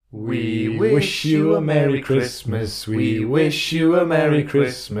We wish you a Merry Christmas. We wish you a Merry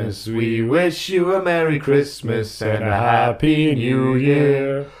Christmas. We wish you a Merry Christmas and a Happy New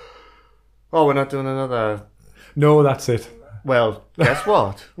Year. Oh, we're not doing another... No, that's it. Well, guess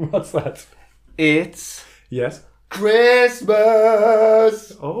what? What's that? It's... Yes? Christmas!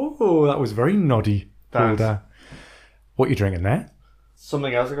 Oh, that was very noddy. Thanks. What are you drinking there?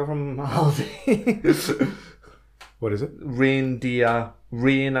 Something else I got from Aldi. What is it? Reindeer.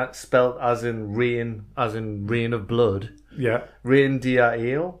 Rain spelt as in rain of blood. Yeah. Reindeer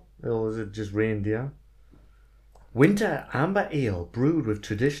ale? Or is it just reindeer? Winter amber ale brewed with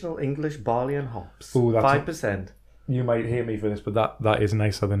traditional English barley and hops. Ooh, that's 5%. You might hate me for this, but that is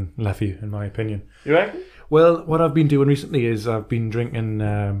nicer than Leffy, in my opinion. You reckon? Well, what I've been doing recently is I've been drinking,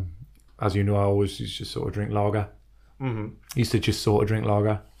 as you know, I always used to sort of drink lager. Mm-hmm. Used to just sort of drink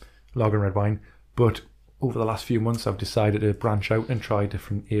lager and red wine. But over the last few months, I've decided to branch out and try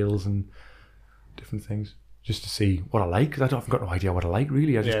different ales and different things just to see what I like. Because I've got no idea what I like,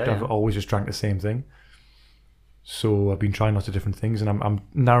 really. I've always just drank the same thing. So I've been trying lots of different things, and I'm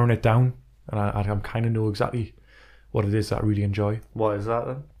narrowing it down, and I kind of know exactly what it is that I really enjoy. What is that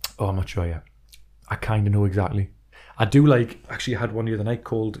then? Oh, I'm not sure yet. I kind of know exactly. I do like... Actually, I had one the other night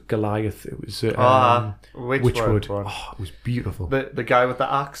called Goliath. It was... Witchwood. Oh, it was beautiful. The guy with the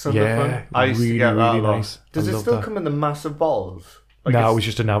axe on the front? I used really, to get that really a lot. nice. Does it still come in the massive bottles? Like no, it was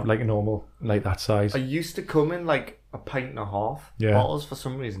just a normal, like that size. I used to come in like a pint and a half bottles for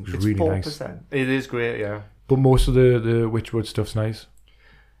some reason. It's really 4%. nice. It is great, yeah. But most of the Witchwood stuff's nice.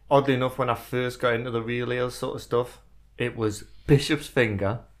 Oddly enough, when I first got into the real ale sort of stuff, it was Bishop's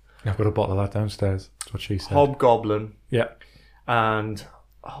Finger. I've got a bottle of that downstairs. That's what she said. Hobgoblin. Yeah. And,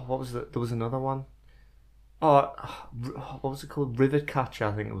 what was it? There was another one. What was it called? Rivet Catcher,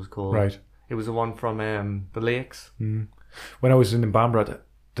 I think it was called. Right. It was the one from the lakes. Mm. When I was in Bamborough,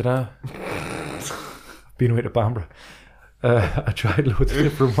 did I? Been away to Bamborough. I tried loads of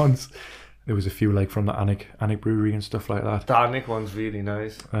different ones. There was a few like from the Annick Brewery and stuff like that. The Annick one's really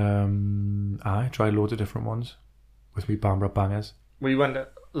nice. I tried loads of different ones with me Bamborough bangers. We went to,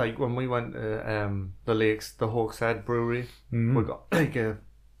 when we went to the lakes, the Hawkshead Brewery, we got like a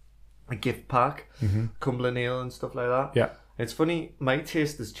gift pack, Cumberland Ale and stuff like that. Yeah. It's funny, my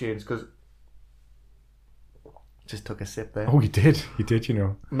taste has changed because just took a sip there. Oh, you did, you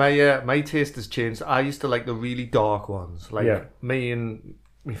know. My taste has changed. I used to like the really dark ones, me and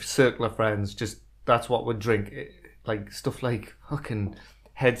my circle of friends. Just that's what we'd drink, like stuff like fucking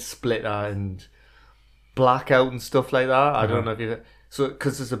Head Splitter and Blackout and stuff like that. I don't know if you. So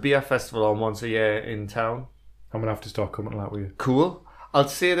because there's a beer festival on once a year in town. I'm gonna have to start coming to that with you. Cool. I'll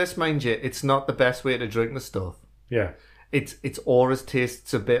say this, mind you, it's not the best way to drink the stuff. Yeah. It's always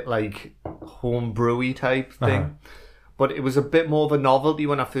tastes a bit like home brewy type thing, but it was a bit more of a novelty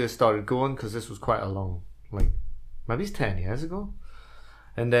when I first started going because this was quite a long, maybe it's 10 years ago,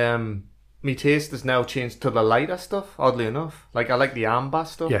 and my taste has now changed to the lighter stuff. Oddly enough, I like the amber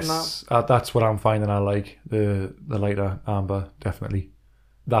stuff. Yes, and that's what I'm finding. I like the lighter amber definitely.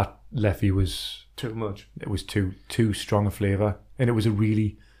 That Leffy was too much. It was too strong a flavour, and it was a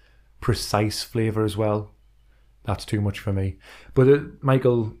really precise flavour as well. That's too much for me. But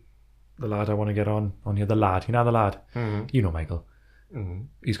Michael, the lad I want to get on here, the lad, you know the lad? Mm-hmm. You know Michael. Mm-hmm.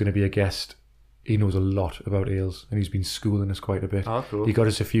 He's going to be a guest. He knows a lot about ales, and he's been schooling us quite a bit. Oh, cool. He got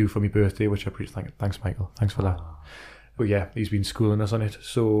us a few for my birthday, which I appreciate. Thanks, Michael. Thanks for that. But yeah, he's been schooling us on it,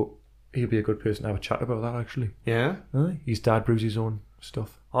 so he'll be a good person to have a chat about that, actually. Yeah? His dad brews his own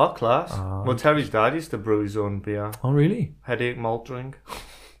stuff. Oh, class. Well, Terry's dad used to brew his own beer. Oh, really? Headache malt drink.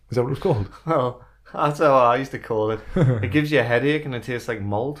 Is that what it was called? Well, that's how I used to call it. It gives you a headache and it tastes like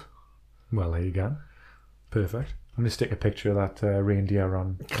malt. Well, there you go. Perfect. I'm going to stick a picture of that reindeer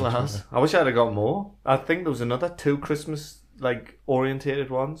on. Class. I wish I'd have got more. I think there was another 2 Christmas orientated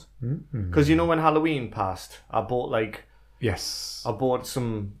ones. Because you know when Halloween passed, I bought Yes. I bought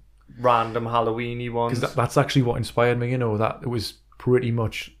some random Halloween-y ones. Because that's actually what inspired me, you know, that it was pretty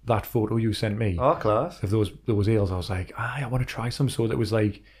much that photo you sent me. Oh, class. Of those ales. I was like, I want to try some. So that was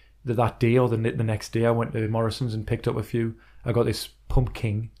like that day or the next day I went to Morrison's and picked up a few. I got this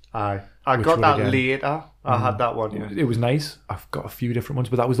Pumpkin. I got that later. I had that one, yeah. It was nice. I've got a few different ones,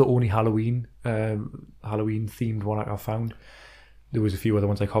 but that was the only Halloween themed one I found. There was a few other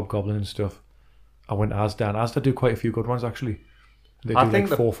ones like Hobgoblin and stuff. I went to Asda, and Asda do quite a few good ones actually. They do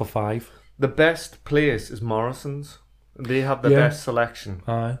 4 for $5. The best place is Morrison's. They have the best selection.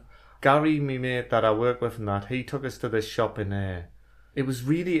 Aye. Gary, my mate that I work with and that, he took us to this shop in it was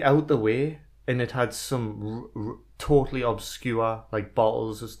really out the way, and it had some totally obscure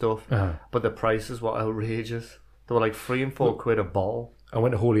bottles of stuff, but the prices were outrageous. They were like £3 and £4 a bottle. I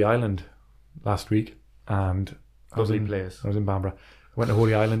went to Holy Island last week, and Lovely place. I was in Bamborough. I went to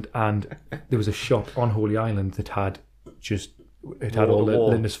Holy Island, and there was a shop on Holy Island that had all the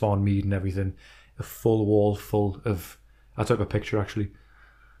Lindisfarne mead and everything. A full wall full of. I took a picture actually,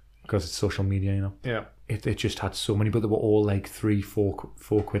 because it's social media, you know. Yeah. It just had so many, but they were all like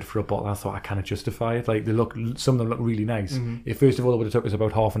 £4 for a bottle. I thought I cannot justify it. Like some of them look really nice. It first of all, it would have took us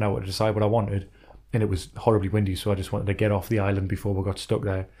about half an hour to decide what I wanted, and it was horribly windy, so I just wanted to get off the island before we got stuck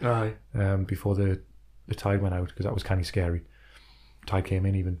there. Aye. Before the tide went out, because that was kind of scary. Tide came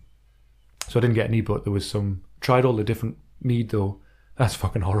in even, so I didn't get any. But there was some. Tried all the different mead though. That's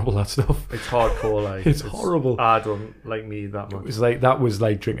fucking horrible. That stuff. It's hardcore. Like it's horrible. I don't like mead that much. It was like that was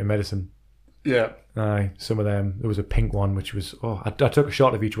like drinking medicine. Yeah. Aye, some of them. There was a pink one, which was I took a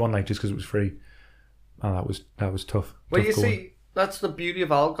shot of each one, like just because it was free. And that was tough. Well, tough you going. see, that's the beauty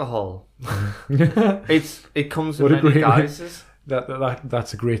of alcohol. It comes in many great guises.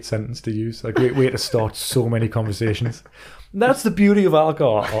 That's a great sentence to use. A great way to start so many conversations. That's the beauty of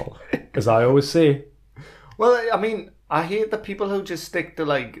alcohol, as I always say. Well, I mean, I hate the people who just stick to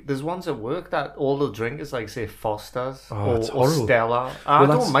like. There's ones at work that all they'll drink is like, say, Foster's or Stella. I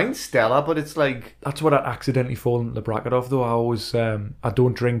don't mind Stella, but it's like that's what I accidentally fall into the bracket of. Though I always I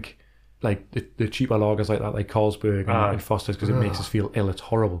don't drink like the cheaper lagers like that, like Carlsberg and Foster's, because it makes us feel ill. It's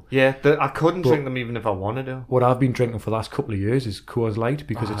horrible. Yeah, I couldn't drink them even if I wanted to. What I've been drinking for the last couple of years is Coors Light,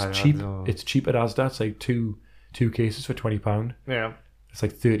 because it's cheap. It's cheap at Asda. It's like two cases for £20. Yeah. It's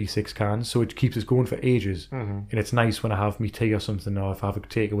like 36 cans, so it keeps us going for ages. And it's nice when I have me tea or something, or if I have a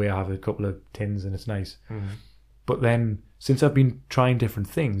takeaway, I have a couple of tins, and it's nice. But then, since I've been trying different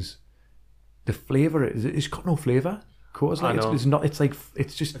things, the flavour it's got no flavour. Coors Light, it's not. It's like it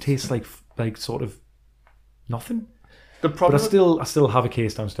just tastes like sort of nothing. The problem, but I still have a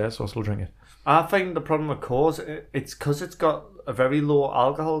case downstairs, so I still drink it. I find the problem with Coors, it's because it's got a very low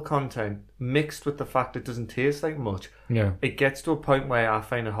alcohol content mixed with the fact it doesn't taste like much. Yeah. It gets to a point where I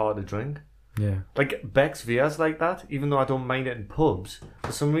find it hard to drink. Yeah. Like Beck's Beer's like that, even though I don't mind it in pubs.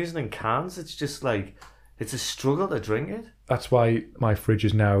 For some reason in cans, it's just like, it's a struggle to drink it. That's why my fridge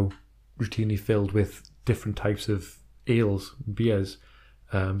is now routinely filled with different types of ales, beers.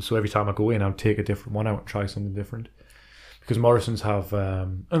 So every time I go in, I'll take a different one out and try something different. Because Morrison's have, there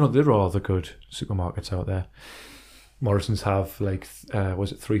are other good supermarkets out there. Morrison's have like,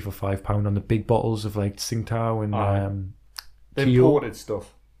 was it £3 for £5 on the big bottles of like Tsingtao and the imported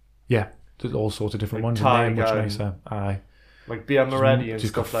stuff. Yeah, there's all sorts of different like ones, and they're much nicer. Aye, like beer Moretti and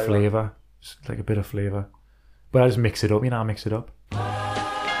just stuff got like flavour, that. Just like a bit of flavour. But I just mix it up. I mix it up.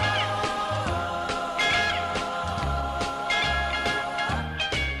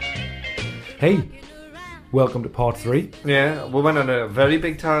 Hey. Welcome to part 3. Yeah, we went on a very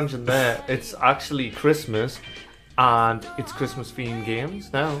big tangent there. It's actually Christmas, and it's Christmas themed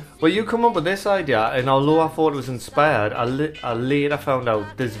games now. Well, you come up with this idea, and although I thought it was inspired, I later found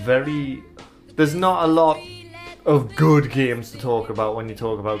out there's not a lot of good games to talk about when you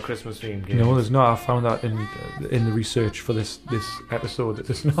talk about Christmas themed games. No, there's not. I found that in the research for this episode that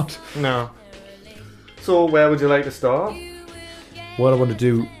there's not. No. So where would you like to start? What I want to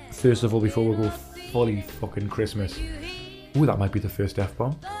do first of all, before we go fully fucking Christmas. Ooh, that might be the first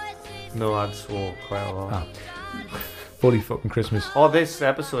F-bomb. No, I'd swore quite a lot. Fully fucking Christmas. Or this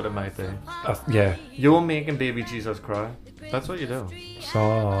episode it might be. Yeah. You're making baby Jesus cry. That's what you do.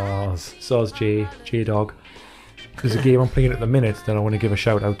 Soz J-Dog. There's a game I'm playing at the minute that I want to give a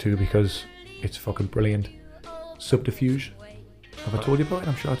shout out to because it's fucking brilliant. Subterfuge. Have I told you about it?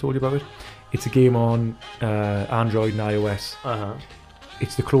 I'm sure I told you about it. It's a game on Android and iOS. Uh-huh.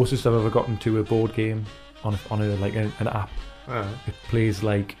 It's the closest I've ever gotten to a board game on an app. It plays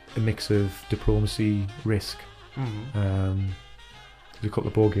like a mix of diplomacy, risk. There's a couple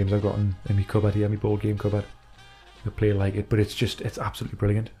of board games I've got in my cupboard here, my board game cupboard. They play like it, but it's absolutely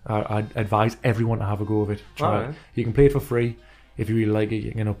brilliant. I'd advise everyone to have a go of it. Try it. You can play it for free. If you really like it,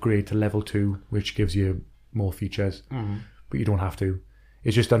 you can upgrade to level 2, which gives you more features. But you don't have to.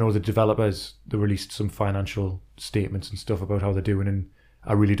 It's just I know the developers, they released some financial statements and stuff about how they're doing, and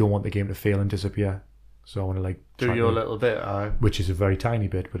I really don't want the game to fail and disappear. So I want to do your little bit, which is a very tiny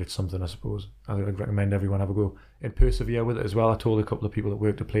bit, but it's something I suppose I'd recommend everyone have a go and persevere with it as well. I told a couple of people at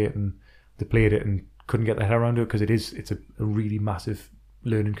work to play it, and they played it and couldn't get their head around it because it's a really massive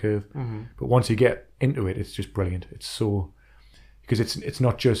learning curve. But once you get into it, it's just brilliant. It's so because it's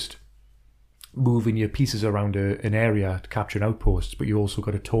not just moving your pieces around an area to capture outposts, but you also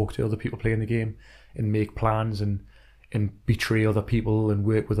got to talk to other people playing the game and make plans and betray other people and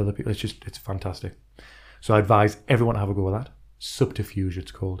work with other people. It's fantastic. So I advise everyone to have a go with that. Subterfuge,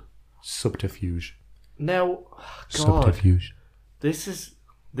 it's called. Subterfuge. Now, God, Subterfuge. This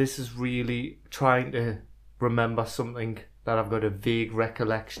is really trying to remember something that I've got a vague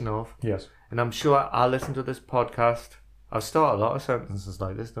recollection of. Yes. And I'm sure I listen to this podcast. I've started a lot of sentences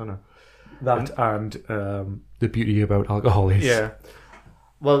like this, don't I? That and the beauty about alcohol is. Yeah.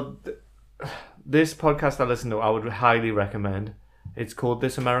 Well, this podcast I listen to, I would highly recommend. It's called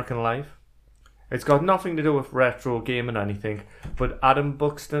This American Life. It's got nothing to do with retro gaming or anything, but Adam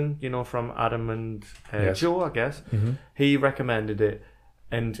Buxton, you know, from Adam and Yes. Joe, I guess, Mm-hmm. he recommended it,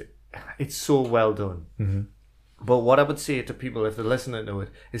 and it's so well done. Mm-hmm. But what I would say to people if they're listening to it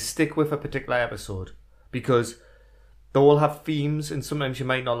is stick with a particular episode, because they'll all have themes, and sometimes you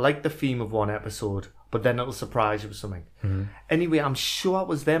might not like the theme of one episode, but then it'll surprise you with something. Mm-hmm. Anyway, I'm sure it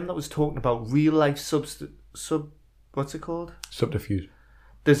was them that was talking about real life what's it called? Subterfuge.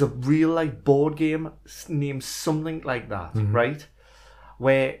 There's a real life board game named something like that, Mm-hmm. right?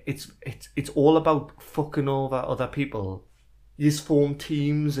 Where it's all about fucking over other people. You form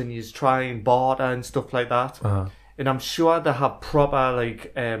teams and you try and barter and stuff like that. Uh-huh. And I'm sure they have proper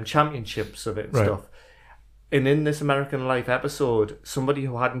like championships of it and Right. stuff. And in this American Life episode, somebody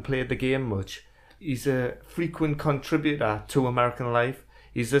who hadn't played the game much, he's a frequent contributor to American Life.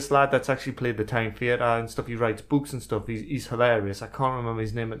 He's this lad that's actually played the Time Theatre and stuff. He writes books and stuff. He's hilarious. I can't remember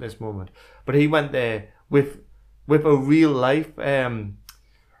his name at this moment. But he went there with a real life...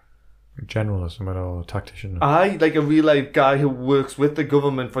 general or something, or tactician. like a real life guy who works with the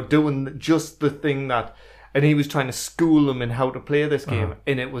government for doing just the thing that... And he was trying to school them in how to play this game.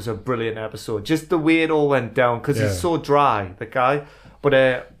 And it was a brilliant episode. Just the way it all went down. Because he's so dry, the guy.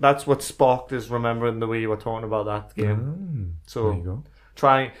 But that's what sparked us remembering the way you were talking about that game. So... There you go.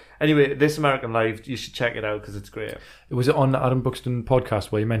 Anyway, This American Life, you should check it out because it's great. Was it on the Adam Buxton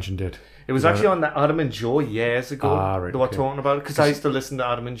podcast where you mentioned it? It was actually on the Adam and Joe years ago. Right, they were talking about it because I used to listen to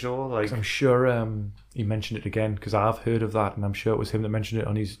Adam and Joe. Like, I'm sure he mentioned it again because I've heard of that, and I'm sure it was him that mentioned it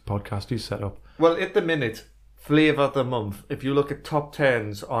on his podcast he's set up. well, at the minute, flavour of the month. If you look at top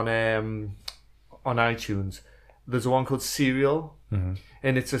tens on iTunes, there's one called Serial, and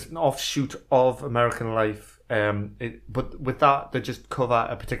it's an offshoot of American Life. But with that, they just cover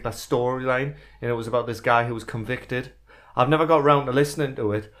a particular storyline, and it was about this guy who was convicted. I've never got around to listening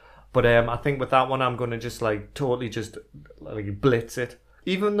to it, but I think with that one, I'm going to just like totally just like blitz it.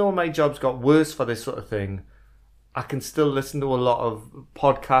 Even though my job's got worse for this sort of thing, I can still listen to a lot of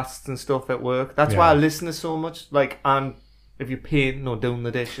podcasts and stuff at work. That's why I listen to so much. Like, and if you're painting or doing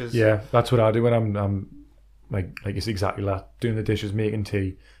the dishes, Yeah, that's what I do when I'm like it's exactly that. Doing the dishes, making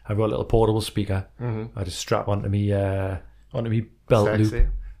tea. I've got a little portable speaker. I just strap onto me belt Sexy. loop.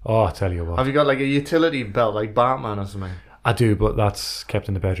 Oh, I tell you what. Have you got like a utility belt like Batman or something? I do, but that's kept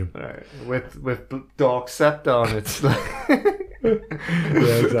in the bedroom. Right. With dark scepter on it.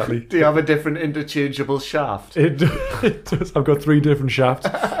 Yeah, exactly. Do you have a different interchangeable shaft? It does. I've got 3 different shafts.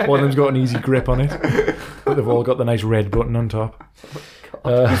 One of them's got an easy grip on it, but they've all got the nice red button on top.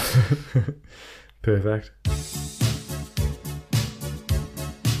 Perfect.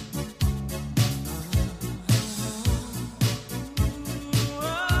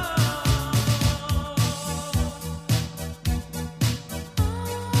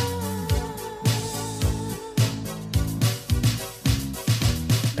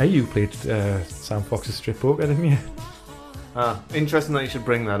 Hey, you played Sam Fox's strip poker, didn't you? Interesting that you should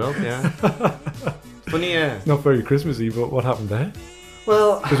bring that up, yeah. Funny, yeah. It's not very Christmassy, but what happened there?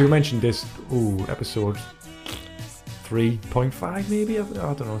 Well, Because we mentioned this, episode 3.5 maybe? I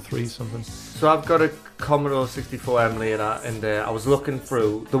don't know, 3 something. so I've got a Commodore 64 emulator, and I was looking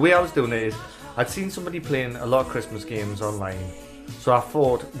through. The way I was doing it is, I'd seen somebody playing a lot of Christmas games online. So I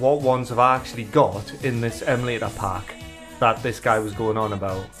thought, what ones have I actually got in this emulator pack that this guy was going on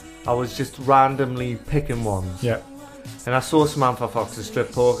about? I was just randomly picking ones. Yeah. And I saw Samantha Fox's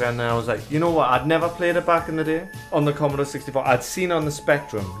strip poker, and I was like, you know what? I'd never played it back in the day on the Commodore 64. I'd seen it on the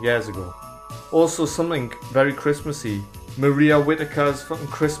Spectrum years ago. Also, something very Christmassy, Maria Whittaker's fucking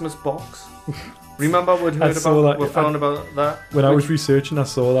Christmas box. Remember we'd heard about? We found about that When I was researching, I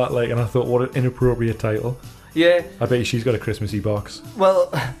saw that, and I thought, what an inappropriate title. Yeah. I bet you she's got a Christmassy box.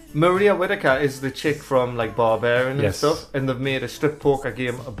 Well, Maria Whittaker is the chick from like Barbarian and Yes. stuff, and they've made a strip poker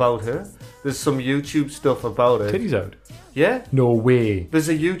game about her. There's some YouTube stuff about it. Titties out. Yeah. No way. There's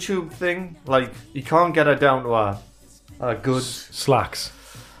a YouTube thing, like, you can't get her down to a good... Slacks.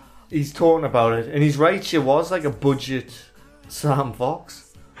 He's talking about it, and he's right, she was like a budget Sam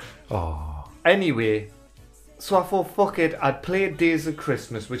Fox. Oh. Anyway, so I thought, fuck it, I'd played Days of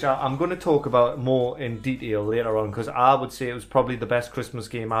Christmas, which I'm going to talk about more in detail later on, because I would say it was probably the best Christmas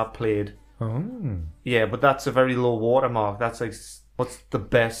game I've played. Oh. Yeah, but that's a very low watermark. That's like, what's the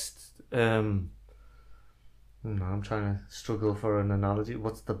best No, I'm trying to struggle for an analogy.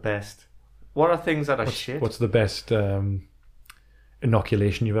 What's the best? What are things that are shit? What's the best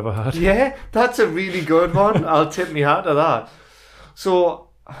inoculation you've ever had? Yeah, that's a really good one. I'll tip me hat to that. So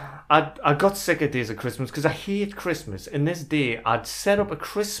I got sick of Days of Christmas because I hate Christmas. And this day, I'd set up a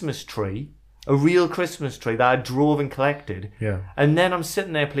Christmas tree, a real Christmas tree that I drove and collected. Yeah. And then I'm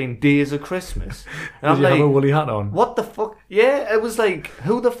sitting there playing Days of Christmas. And Did I'm you like, have a woolly hat on? what the fuck? Yeah, it was like,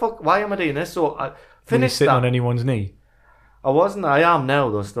 who the fuck? Why am I doing this? So I Were you finished sitting that. on anyone's knee? I wasn't. I am now,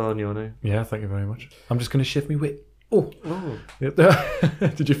 though, still on your knee. Yeah, thank you very much. I'm just going to shift me weight. Oh. Oh.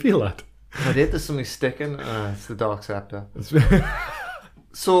 Did you feel that? I did. There's something sticking. It's the dark scepter.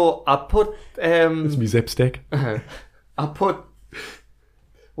 So I put... It's me zip stick. I put...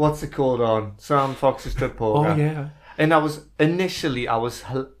 What's it called on? Sam Fox's Strip Poker. Oh, yeah. And I was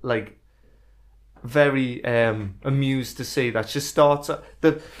like very amused to see that she starts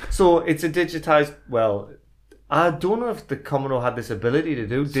so it's a digitized. Well, I don't know if the Commodore had this ability to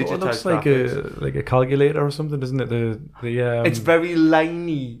do digitized. So it looks graphics. like a calculator or something, isn't it? The it's very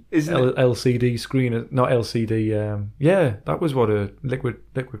liney, isn't it? LCD screen, not LCD. Yeah, that was what a liquid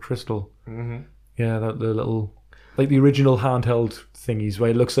crystal. Mm-hmm. Yeah, the little, like the original handheld thingies where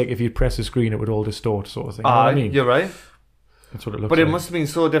it looks like if you press the screen it would all distort, sort of thing. You know what I mean? You're right. That's what it looks But like. it must have been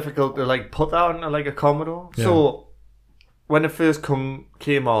so difficult to like put that on like a Commodore. Yeah. So when it first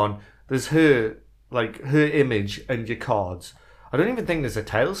came on, there's her image and your cards. I don't even think there's a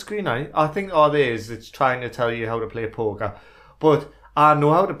title screen. I think all there is, it's trying to tell you how to play poker. But I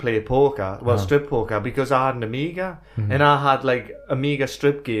know how to play poker, strip poker, because I had an Amiga. Mm-hmm. And I had like Amiga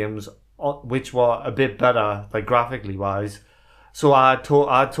strip games which were a bit better, like graphically wise. So I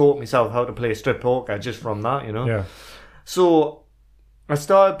taught myself how to play strip poker just from that, you know. Yeah. So I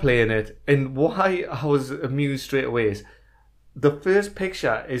started playing it, and why I was amused straight away is the first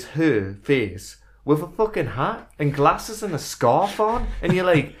picture is her face with a fucking hat and glasses and a scarf on, and you're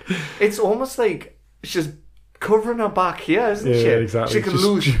like, it's almost like she's covering her back here, isn't she? Yeah, exactly. She could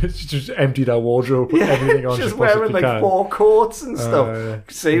lose. She just emptied her wardrobe, put everything on. She's she wearing like can. 4 coats and stuff.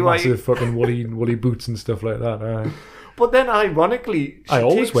 See why? Massive fucking woolly boots and stuff like that. But then, ironically, I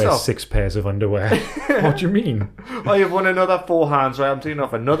always takes wear off. 6 pairs of underwear. What do you mean? I have won another 4 hands, right? I'm taking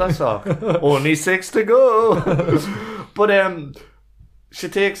off another sock. Only 6 to go. But she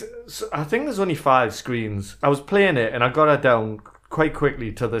takes... I think there's only 5 screens. I was playing it and I got her down quite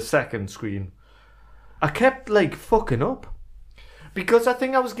quickly to the second screen. I kept like fucking up because I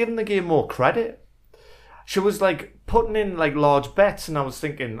think I was giving the game more credit. She was like putting in like large bets, and I was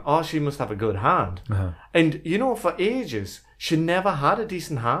thinking, oh, she must have a good hand. Uh-huh. And you know, for ages, she never had a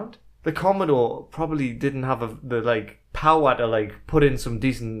decent hand. The Commodore probably didn't have the like power to like put in some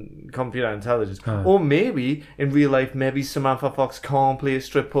decent computer intelligence. Uh-huh. Or maybe in real life, maybe Samantha Fox can't play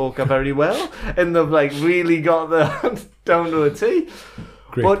strip poker very well, and they've like really got the down to a T.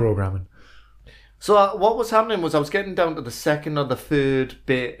 Great programming. So what was happening was I was getting down to the second or the third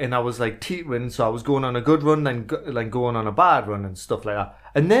bit, and I was like teetering. So I was going on a good run, then like going on a bad run and stuff like that.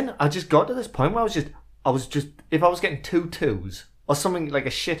 And then I just got to this point where I was just if I was getting 2 2s or something like a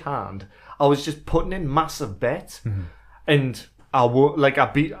shit hand, I was just putting in massive bets, and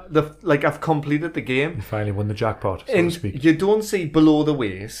I've completed the game. You finally won the jackpot, so And to speak. you don't see below the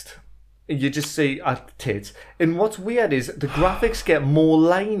waist. You just see a tit. And what's weird is the graphics get more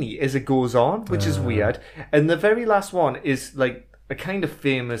liney as it goes on, which is weird. And the very last one is like a kind of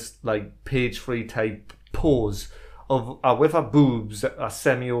famous like page 3 type pose of with her boobs, her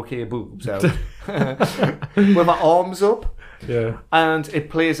semi-okay boobs out. With her arms up. Yeah. And it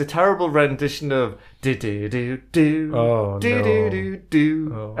plays a terrible rendition of do-do-do-do, Oh,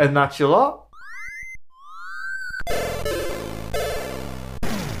 do-do-do-do. Oh. And that's your lot.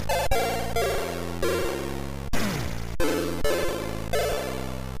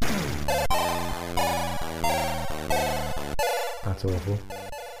 That's awful.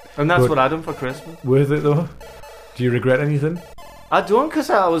 And that's But- what I done for Christmas. Worth it though? Do you regret anything? I don't, because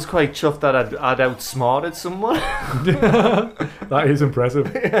I was quite chuffed that I'd outsmarted someone. That is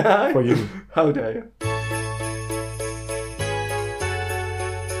impressive for you. How dare you?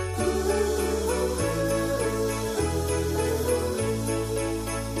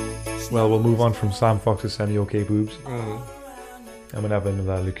 Well, we'll move on from Sam Fox's semi-okay boobs. Mm. I'm gonna have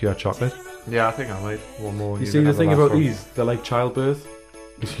another liqueur chocolate. Yeah, I think I might. One more. You see, the thing about these, they're like childbirth.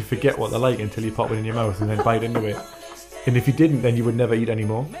 Because you forget what they're like until you pop it in your mouth and then bite into it. And if you didn't, then you would never eat any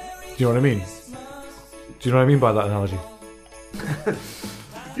more. Do you know what I mean? Do you know what I mean by that analogy?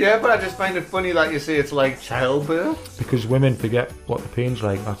 Yeah, but I just find it funny that you say it's like childbirth. Because women forget what the pain's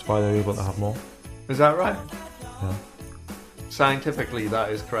like. That's why they're able to have more. Is that right? Yeah. Scientifically, that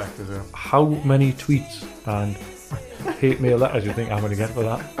is correct, is it? How many tweets and hate mail letters do you think I'm going to get for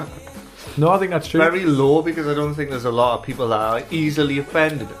that? No, I think that's true. Very low, because I don't think there's a lot of people that are easily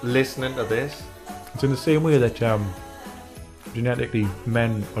offended listening to this. It's in the same way that genetically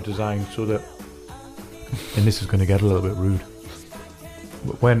men are designed so that, and this is going to get a little bit rude,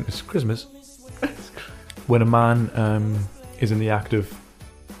 but when it's Christmas, when a man is in the act of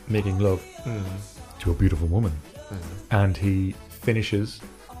making love to a beautiful woman, and he finishes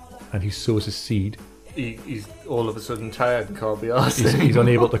and he sows a seed, he's all of a sudden tired and can't be asked. He's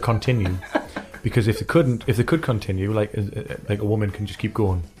unable to continue, because if they could continue, like a woman can just keep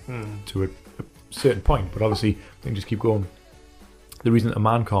going to a certain point, but obviously they can just keep going. The reason that a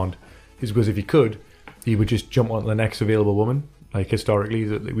man can't is because if he could, he would just jump on the next available woman. Like historically,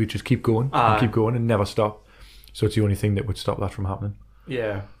 that we'd just keep going and never stop. So it's the only thing that would stop that from happening.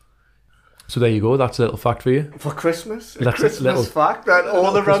 Yeah. So there you go. That's a little fact for you. For Christmas? That's a Christmas fact? That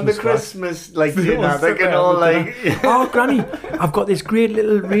all around the Christmas, like, you know, they can all like... Oh, Granny, I've got this great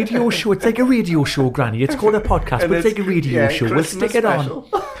little radio show. It's like a radio show, Granny. It's called a podcast, but it's like a radio show. Christmas we'll stick it special.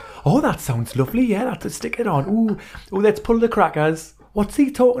 On. Oh, that sounds lovely. Yeah, let's stick it on. Ooh, let's pull the crackers. What's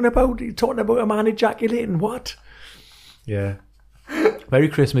he talking about? He's talking about a man ejaculating. What? Yeah. Merry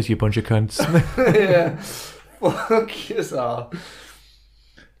Christmas, you bunch of cunts. Yeah. Fuck yourself.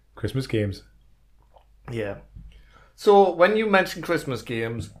 Christmas games. Yeah. So when you mentioned Christmas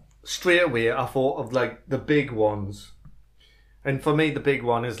games, straight away I thought of like the big ones. And for me the big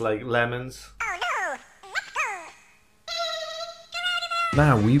one is like Lemons.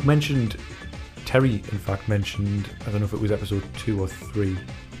 Now, we mentioned, Terry in fact mentioned, I don't know if it was episode 2 or 3,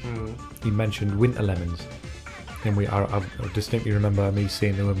 he mentioned winter lemons. And I distinctly remember me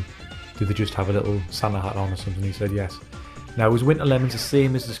saying to him, did they just have a little Santa hat on or something? He said yes. Now, was winter lemons the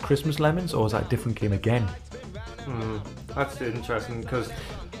same as this Christmas lemons, or was that a different game again? That's interesting,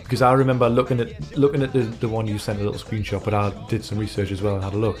 because I remember looking at the one you sent a little screenshot, but I did some research as well and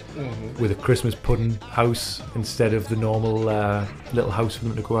had a look with a Christmas pudding house instead of the normal little house for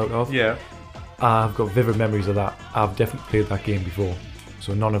them to go out of. Yeah, I've got vivid memories of that. I've definitely played that game before,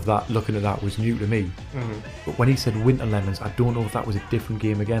 so none of that looking at that was new to me. But when he said winter lemons, I don't know if that was a different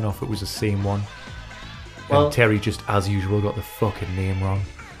game again or if it was the same one. Well, and Terry just as usual got the fucking name wrong.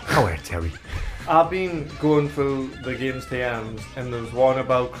 Oh, yeah, Terry. I've been going through the games TMs, and there was one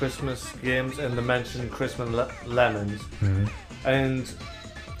about Christmas games, and they mentioned Christmas lemons, and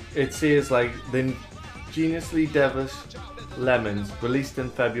it says like the ingeniously devilish lemons released in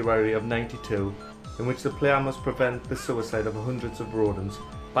February of '92, in which the player must prevent the suicide of hundreds of rodents.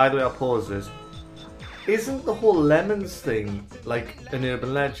 By the way, I'll pause this. Isn't the whole lemons thing like an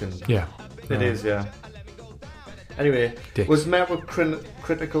urban legend? Yeah, it is. Yeah. Anyway, Dicks. Was met with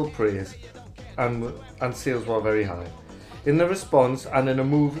critical praise. And sales were very high. In the response, and in a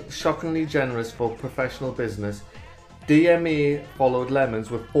move shockingly generous for professional business, DMA followed Lemons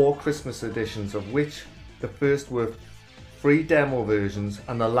with 4 Christmas editions, of which the first were free demo versions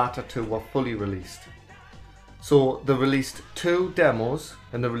and the latter 2 were fully released. So they released 2 demos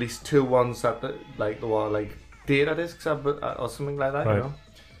and they released 2 ones that they were like data discs or something like that, right. You know?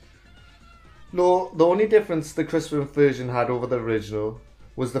 No, the only difference the Christmas version had over the original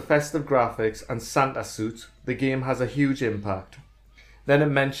was the festive graphics and Santa suit. The game has a huge impact. Then it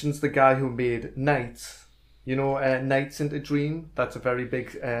mentions the guy who made Nights. You know, Nights into Dream? That's a very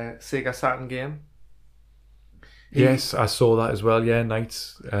big Sega Saturn game. Yes, I saw that as well. Yeah,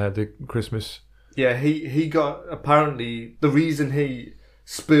 Nights, the Christmas. Yeah, he got, apparently, the reason he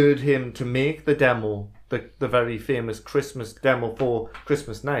spurred him to make the demo, the very famous Christmas demo for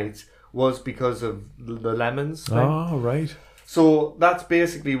Christmas Nights, was because of the lemons thing. Oh, right. So that's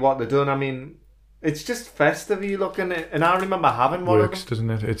basically what they're doing. I mean, it's just festive-y looking, and I remember having one Works, of them.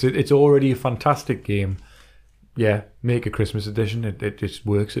 doesn't it? It's already a fantastic game. Yeah, make a Christmas edition. It just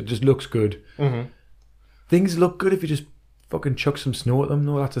works. It just looks good. Things look good if you just fucking chuck some snow at them.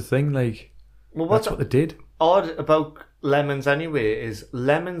 No, that's a thing. Like, well, that's what they did. Odd about lemons anyway is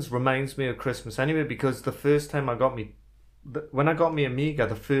lemons reminds me of Christmas anyway, because the first time when I got me Amiga,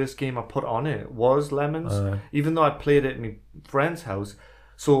 the first game I put on it was Lemons, even though I played it in my friend's house.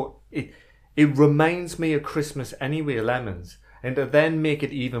 So it reminds me of Christmas anyway, Lemons. And to then make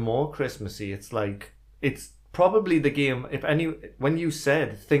it even more Christmassy, it's like, it's probably the game, when you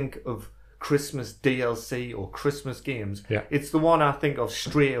said think of Christmas DLC or Christmas games, it's the one I think of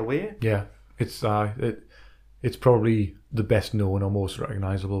straight away. Yeah, it's probably the best known or most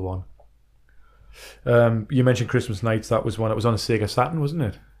recognisable one. You mentioned Christmas Nights. That was one. It was on a Sega Saturn, wasn't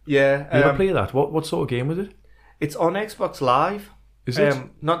it? Yeah. You ever play that? What sort of game was it? It's on Xbox Live. Is it?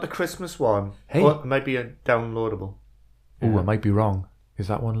 Not the Christmas one. Hey. But it might be a downloadable. Oh, I might be wrong. Is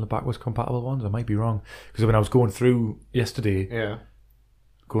that one of the backwards compatible ones? I might be wrong. Because when I was going through yesterday,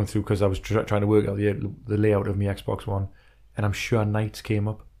 because I was trying to work out the layout of my Xbox One, and I'm sure Nights came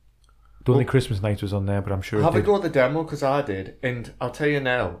up. Don't think Christmas Nights was on there, but I'm sure Have a go at the demo, because I did, and I'll tell you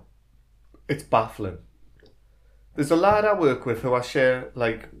now, it's baffling. There's a lad I work with who I share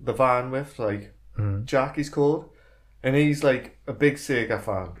like the van with, like Jack he's called, and he's like a big Sega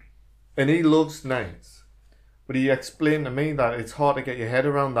fan, and he loves Nights. But he explained to me that it's hard to get your head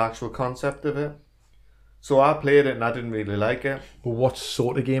around the actual concept of it. So I played it and I didn't really like it. But what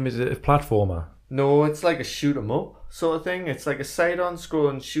sort of game is it? A platformer? No, it's like a shoot 'em up sort of thing. It's like a side-on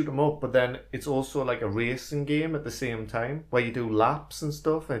scrolling shoot 'em up, but then it's also like a racing game at the same time where you do laps and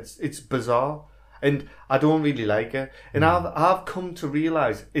stuff. It's bizarre, and I don't really like it. And I've come to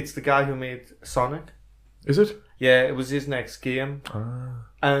realize it's the guy who made Sonic. Is it? Yeah, it was his next game,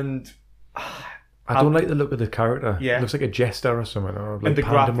 and. I don't like the look of the character. Yeah. It looks like a jester or something. Or like and the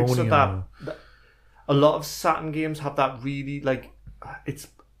graphics of Pandemonium. that. A lot of Saturn games have that really, like, it's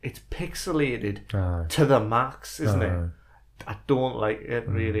pixelated to the max, isn't it? I don't like it,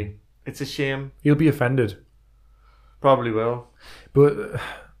 really. It's a shame. He'll be offended. Probably will. But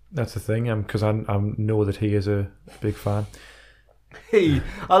that's the thing, because I know that he is a big fan. He.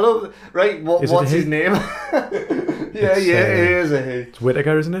 I love... Right, what's his name? Yeah, it is a he. It's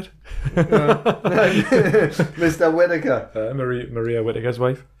Whittaker, isn't it? Mr. Whittaker. Maria Whittaker's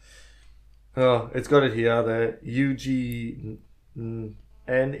wife. Oh, it's got it here. The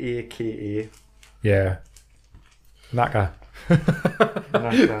UGNAKA. Yeah. Naka.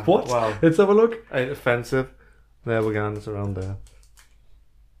 Naka. What? Wow. Let's have a look. Offensive. There we go. It's around there.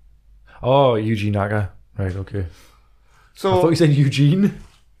 Oh, Eugene Naka. Right, okay. So, I thought you said Eugene.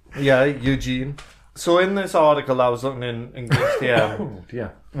 Yeah, Eugene. So in this article I was looking in English here,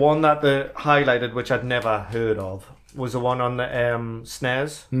 one that they highlighted, which I'd never heard of, was the one on the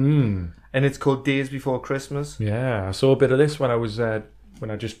SNES. And it's called Days Before Christmas. Yeah, I saw a bit of this when I was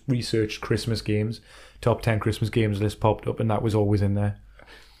when I just researched Christmas games. Top 10 Christmas games list popped up, and that was always in there.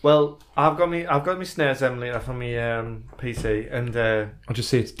 Well, I've got my SNES emulator for my PC, and I'll just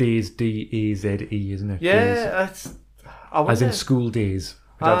say it's Days, D-A-Z-E, isn't it? Yeah, Days. As in school days.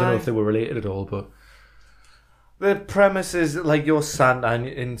 I don't know if they were related at all, but the premise is like you're Santa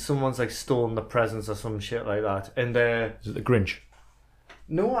and someone's like stolen the presents or some shit like that. And is it the Grinch?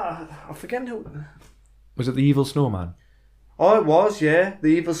 No, I forget who. Was it the evil snowman? Oh, it was, yeah, the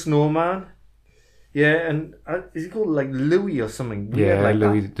evil snowman. Yeah, and is he called like Louis or something? Weird Yeah, like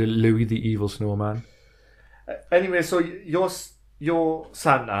Louis the evil snowman. Anyway, so you're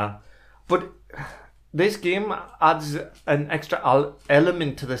Santa, but this game adds an extra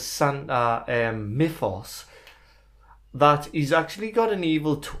element to the Santa mythos, that he's actually got an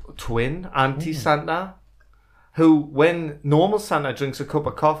evil twin, anti-Santa, who, when normal Santa drinks a cup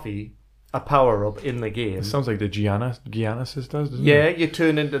of coffee, a power-up in the game. It sounds like the Gianna sisters, doesn't Yeah, it? you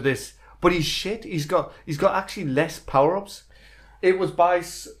turn into this... But he's shit. He's got actually less power-ups. It was by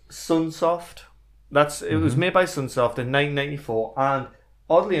Sunsoft. It was made by Sunsoft in 1994, and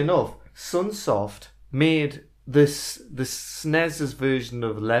oddly enough, Sunsoft made the SNES's version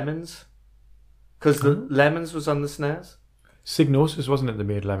of Lemons, because the Lemons was on the SNES. Psygnosis, wasn't it, that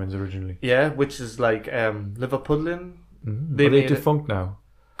made Lemons originally? Yeah, which is like Liverpudlian. Are they defunct now?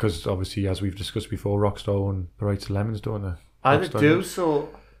 Because obviously, as we've discussed before, Rockstar own the rights to Lemons, don't they? Either do, so...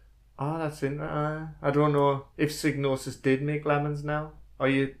 Oh, that's in. I don't know if Psygnosis did make Lemons now. Are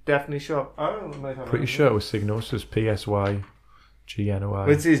you definitely sure? Pretty sure it was Psygnosis, PSYGNOI.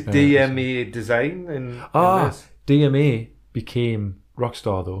 Which is DMA design in this. DMA became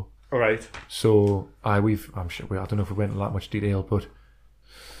Rockstar though. All right. So I'm sure I don't know if we went into that much detail, but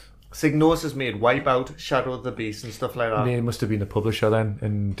Psygnosis made Wipeout, Shadow of the Beast, and stuff like that. They must have been the publisher then,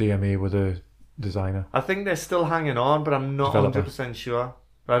 and DMA were the designer. I think they're still hanging on, but I'm not 100% sure.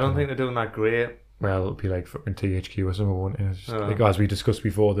 But I don't think they're doing that great. Well, it'll be like fucking THQ or something, won't it? It's just, like, as we discussed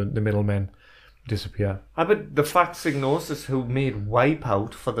before, the middlemen disappear. But the fact Psygnosis, who made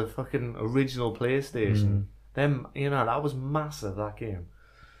Wipeout for the fucking original PlayStation, them, that was massive, that game.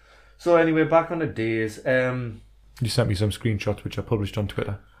 So anyway, back on the days. You sent me some screenshots, which I published on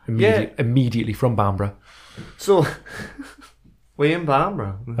Twitter immediately from Bamborough. So, we're in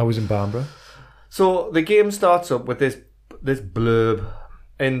Bamborough. I was in Bamborough. So the game starts up with this blurb.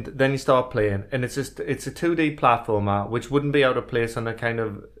 And then you start playing, and it's a 2D platformer, which wouldn't be out of place on a kind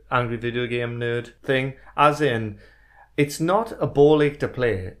of angry video game nerd thing. As in, it's not a ball ache to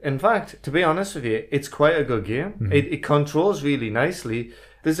play. In fact, to be honest with you, it's quite a good game. Mm-hmm. It controls really nicely.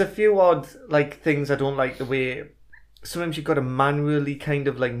 There's a few odd things I don't like the way sometimes you've got to manually kind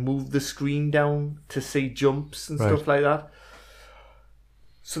of like move the screen down to see jumps and stuff like that.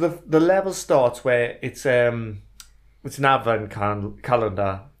 So the level starts where it's an advent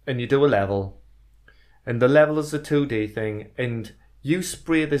calendar, and you do a level, and the level is a 2D thing, and you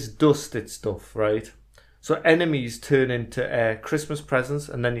spray this dust at stuff, right? So enemies turn into Christmas presents,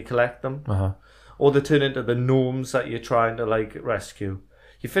 and then you collect them, or they turn into the gnomes that you're trying to like rescue.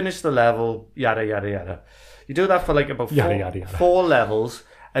 You finish the level, yada yada yada. You do that for like about four levels,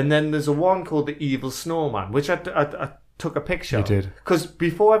 and then there's a one called the Evil Snowman, which I took a picture. You did. Because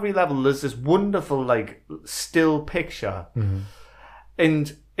before every level, there's this wonderful like still picture,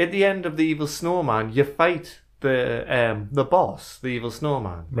 and at the end of the Evil Snowman, you fight the boss, the Evil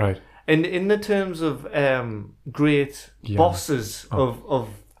Snowman. Right. And in the terms of great bosses of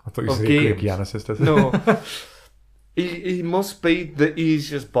I thought you said games, great Gianna sisters. No. He must be the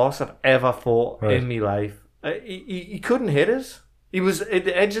easiest boss I've ever fought in my life. He couldn't hit us. He was at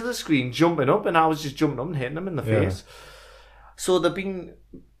the edge of the screen jumping up, and I was just jumping up and hitting him in the face. So they've been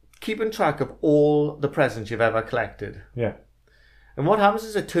keeping track of all the presents you've ever collected. Yeah. And what happens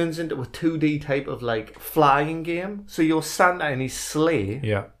is it turns into a 2D type of like flying game. So you're Santa in his sleigh.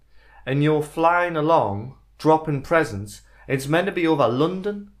 Yeah. And you're flying along, dropping presents. It's meant to be over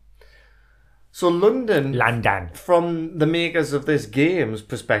London. So London, from the makers of this game's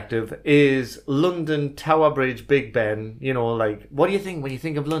perspective, is London, Tower Bridge, Big Ben. You know, like, what do you think when you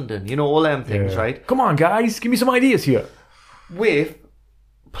think of London? You know, all them things, right? Come on, guys, give me some ideas here. With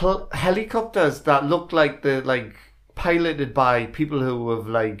helicopters that look like they're like piloted by people who have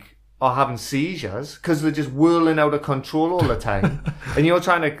like are having seizures because they're just whirling out of control all the time, and you're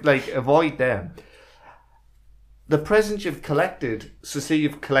trying to like avoid them. The presents you've collected, so say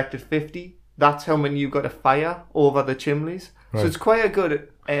you've collected 50. That's how many you got to fire over the chimneys. Right. So it's quite a good...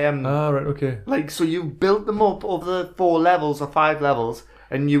 right, okay. Like, so you build them up over the 4 levels or 5 levels,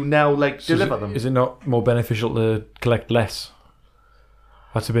 and you now, like, deliver them. Is it not more beneficial to collect less?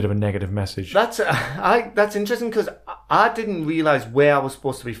 That's a bit of a negative message. That's interesting, because I didn't realise where I was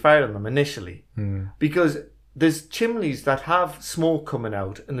supposed to be firing them initially. Because there's chimneys that have smoke coming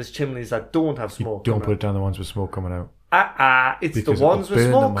out, and there's chimneys that don't have smoke coming out. Don't put it down the ones with smoke coming out. It's because the ones with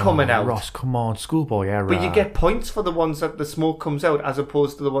smoke coming out. Ross, come on, schoolboy error. But you get points for the ones that the smoke comes out as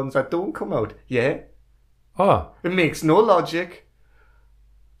opposed to the ones that don't come out. Yeah. Oh. It makes no logic.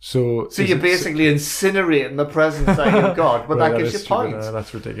 So you're basically incinerating the presents that you've got, but that gives you points.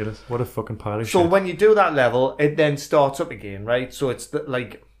 That's ridiculous. What a fucking pile of shit. So when you do that level, it then starts up again, right? So it's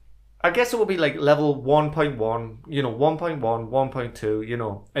like... I guess it would be like level 1.1, you know, 1.1, 1.2, you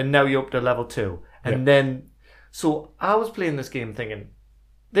know, and now you're up to level 2. And then... So I was playing this game thinking,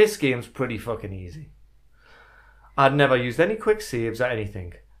 this game's pretty fucking easy. I'd never used any quick saves or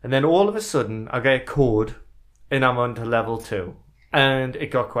anything. And then all of a sudden, I get a code and I'm on to level 2. And it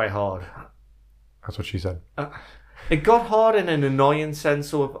got quite hard. That's what she said. It got hard in an annoying sense.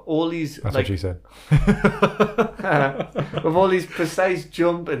 So of all these... That's what she said. With all these precise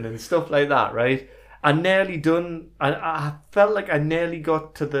jumping and stuff like that, right? I nearly done... I felt like I nearly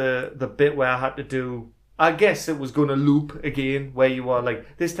got to the bit where I had to do... I guess it was going to loop again, where you were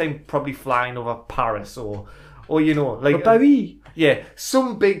like this time probably flying over Paris or you know, like Paris. Yeah,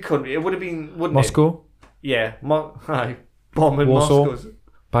 some big country. It would have been, wouldn't Moscow. It? Yeah, bombing Warsaw, Moscow.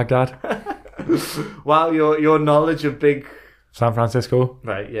 Baghdad. Wow, your knowledge of big San Francisco.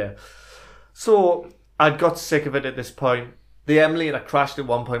 Right, yeah. So I'd got sick of it at this point. The emulator crashed at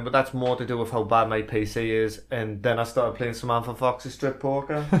one point, but that's more to do with how bad my PC is. And then I started playing Samantha Fox's strip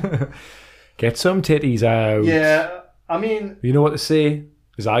poker. Get some titties out. Yeah, I mean... You know what to say?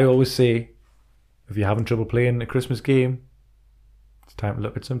 As I always say, if you're having trouble playing a Christmas game, it's time to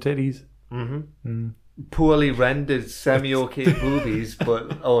look at some titties. Poorly rendered, semi-okay boobies,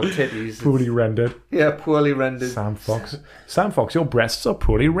 but... Oh, titties. Poorly rendered. Yeah, poorly rendered. Sam Fox, your breasts are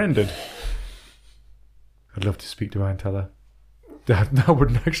poorly rendered. I'd love to speak to her and tell her. I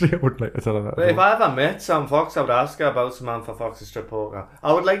wouldn't like to tell her that. But if I ever met Sam Fox, I would ask her about Samantha Fox's strip poker.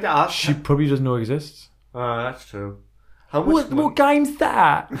 I would like to ask She probably doesn't know it exists. Oh, that's true. What game's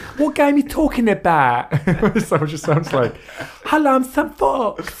that? What game are you talking about? So it just sounds like, hello, I'm Sam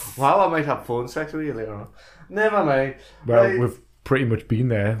Fox. Wow, I might have phone sex with you later on. Never mind. Well, we've pretty much been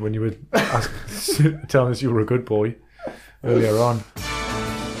there when you were telling us you were a good boy earlier on.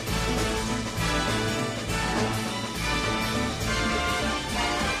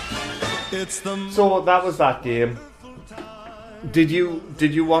 So that was that game. Did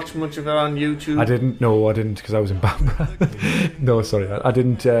you watch much of it on YouTube? I didn't because I was in Bambara. No, sorry, I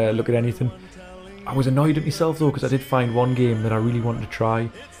didn't look at anything. I was annoyed at myself though because I did find one game that I really wanted to try,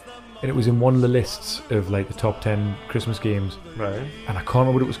 and it was in one of the lists of like the top 10 Christmas games. Right. And I can't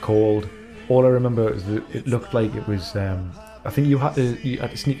remember what it was called. All I remember is that it looked like it was. I think you had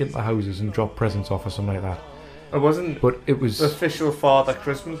to sneak into houses and drop presents off or something like that. It wasn't. But it was the official Father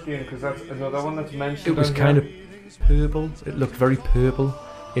Christmas game, because that's another one that's mentioned. It was kind of purple. It looked very purple,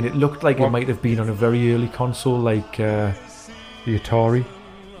 and it looked like it might have been on a very early console, like the Atari.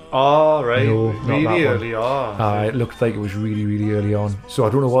 Oh, right. No, really early on. It looked like it was really, really early on. So I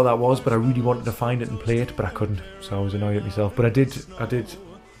don't know what that was, but I really wanted to find it and play it, but I couldn't. So I was annoyed at myself. But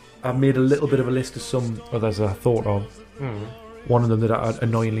I made a little bit of a list of some others I thought of. One of them that I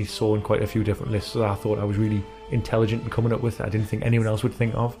annoyingly saw in quite a few different lists that I thought I was really intelligent in coming up with that I didn't think anyone else would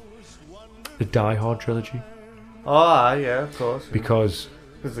think of. The Die Hard trilogy. Oh, yeah, of course. Yeah. Because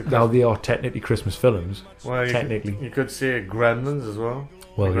now they are technically Christmas films. Well, technically. You could say Gremlins as well.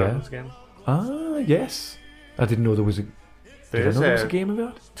 Well, Gremlins game. Ah, yes. I didn't know there was a... Did I know there was a game of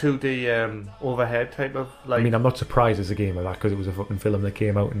that? 2D overhead type of... like. I mean, I'm not surprised there's a game of that because it was a fucking film that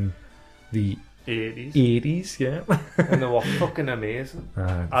came out in the... 80s, yeah. And they were fucking amazing.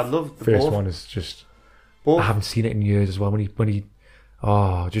 I loved the first both. one is just... Both. I haven't seen it in years as well. When he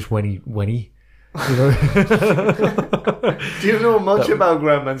you know. Do you know much about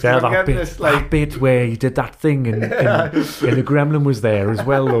Gremlins? Yeah, that bit where he did that thing and the gremlin was there as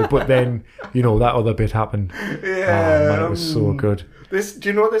well though, but then that other bit happened. Yeah, man, it was so good. Do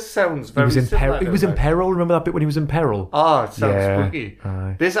you know what this sounds very similar? He was in peril. Remember that bit when he was in peril? Oh, it sounds spooky.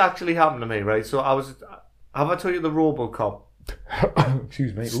 Aye. This actually happened to me, right? So have I told you the Robocop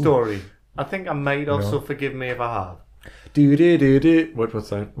excuse me story? Ooh. I think I might also, forgive me if I have. What's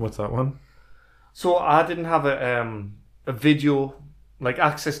that one? So I didn't have a video, like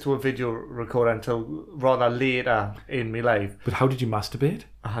access to a video recorder until rather later in my life. But how did you masturbate?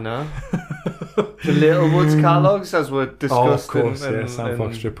 I know. The Little Woods catalogues, as we're discussing. Oh, of course, yeah, Sam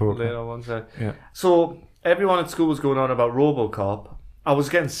Fox Strip Poker. Later ones, yeah. So everyone at school was going on about Robocop. I was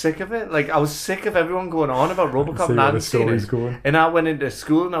getting sick of it. Like, I was sick of everyone going on about Robocop and I hadn't seen it. Going. And I went into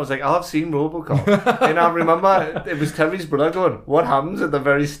school and I was like, I've seen Robocop. And I remember it was Terry's brother going, what happens at the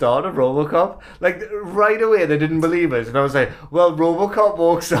very start of Robocop? Like, right away they didn't believe it. And I was like, well, Robocop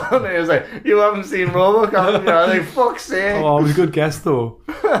walks on. And he was like, you haven't seen Robocop? And I was like, fuck's sake. Oh, it was a good guess though.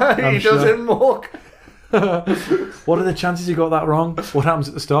 He doesn't walk. What are the chances you got that wrong? What happens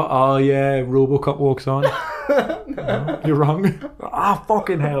at the start? Oh yeah, Robocop walks on. No, you're wrong.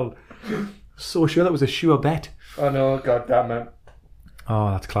 Fucking hell. So sure that was a sure bet. Oh no, god damn it.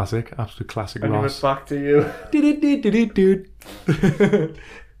 Oh, that's classic. Absolute classic and Ross. And back to you.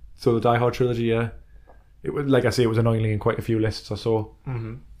 So the Die Hard trilogy, yeah. It was, like I say, it was annoyingly in quite a few lists I saw.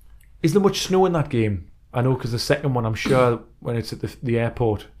 Mm-hmm. Is there much snow in that game? I know because the second one, I'm sure when it's at the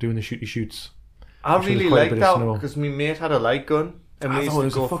airport doing the shoots. I really liked that because my mate had a light gun. And I thought it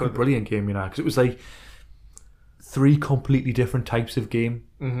was a fucking brilliant game, because it was like 3 completely different types of game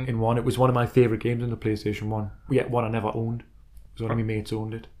in one. It was one of my favourite games on the PlayStation 1. Yet one I never owned. It was one of my mates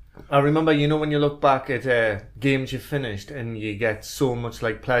owned it. I remember, when you look back at games you finished and you get so much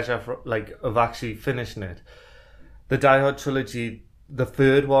like pleasure of actually finishing it. The Die Hard trilogy, the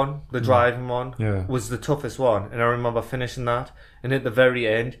third one, the driving one, was the toughest one. And I remember finishing that. And at the very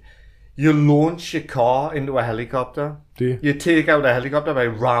end, you launch your car into a helicopter. Do you? You take out a helicopter by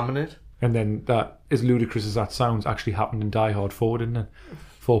ramming it. And then that, as ludicrous as that sounds, actually happened in Die Hard 4, didn't it?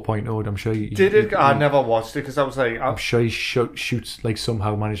 4.0, I'm sure you... Did it? I never watched it because I was like... I'm sure he shoots, like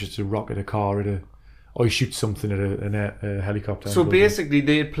somehow manages to rocket a car or he shoots something at a helicopter. So basically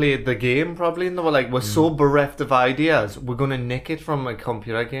they had played the game probably and they were like, we're so bereft of ideas, we're going to nick it from a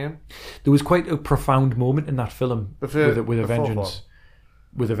computer game. There was quite a profound moment in that film with a vengeance.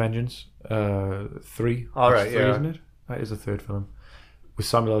 With a Vengeance, 3. All right, 3, isn't it? That is the third film. With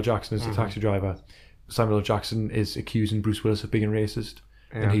Samuel L. Jackson as the taxi driver. Samuel L. Jackson is accusing Bruce Willis of being racist.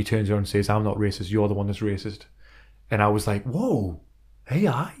 Yeah. And he turns around and says, I'm not racist, you're the one that's racist. And I was like, whoa, hey,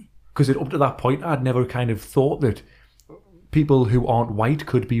 because up to that point, I'd never kind of thought that people who aren't white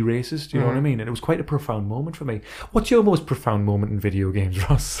could be racist, you know what I mean? And it was quite a profound moment for me. What's your most profound moment in video games,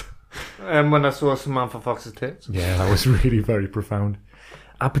 Ross? When I saw Samantha Fox's tits. Yeah, that was really very profound.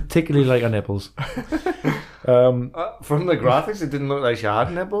 I particularly like her nipples. From the graphics, it didn't look like she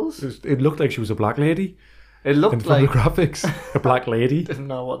had nipples. It looked like she was a black lady. It looked like... From the graphics, a black lady. Didn't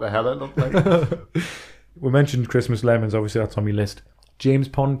know what the hell it looked like. We mentioned Christmas Lemons, obviously that's on my list. James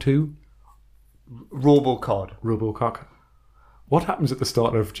Pond 2. Robocop. What happens at the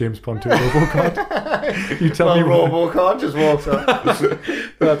start of James Bond 2 Robocop? You tell me. Robocop just walks up.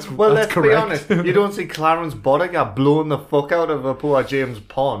 That's let's correct. be honest. You don't see Clarence Boddicker blowing the fuck out of a poor James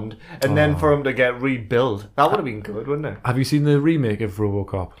Bond, and then for him to get rebuilt. That would have been good, wouldn't it? Have you seen the remake of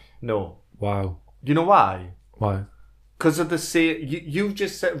Robocop? No. Wow. You know why? Why? Because of the you've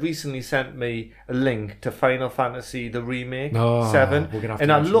just recently sent me a link to Final Fantasy the remake 7, we're gonna have to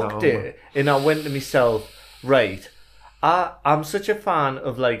and I mention looked that, at it, and I went to myself, right. I'm such a fan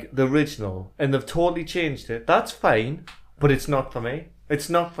of like the original, and they've totally changed it. That's fine, but it's not for me. It's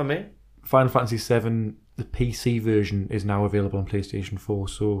not for me. Final Fantasy 7, the PC version, is now available on PlayStation 4,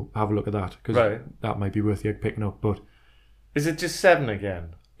 so have a look at that, because that might be worth you picking up. But is it just 7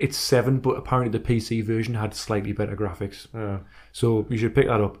 again? It's 7, but apparently the PC version had slightly better graphics. Yeah. So you should pick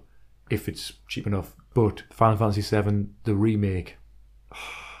that up if it's cheap enough. But Final Fantasy 7, the remake...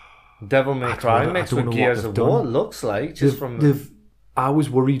 Devil May Cry mixed with Gears of War, looks like, just I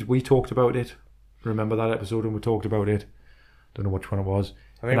was worried. We talked about it. Remember that episode when we talked about it? Don't know which one it was.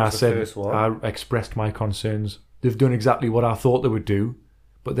 I think it was the first one. I expressed my concerns. They've done exactly what I thought they would do,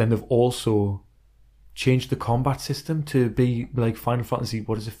 but then they've also changed the combat system to be like Final Fantasy,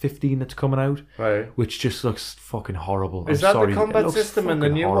 15 that's coming out? Right. Which just looks fucking horrible. Is that the combat system in the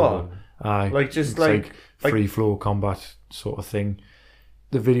new one? Aye. It's like free flow combat sort of thing.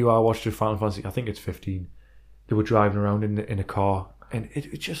 The video I watched of Final Fantasy, I think it's 15, they were driving around in a car, and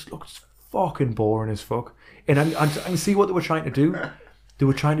it just looks fucking boring as fuck. And I can see what they were trying to do. They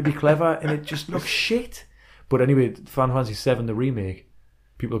were trying to be clever, and it just looks shit. But anyway, Final Fantasy 7, the remake,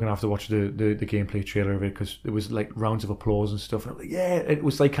 people are going to have to watch the gameplay trailer of it, because it was like rounds of applause and stuff. And I'm like, yeah, it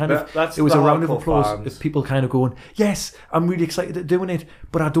was like kind of, it was a round of applause of people kind of going, yes, I'm really excited at doing it,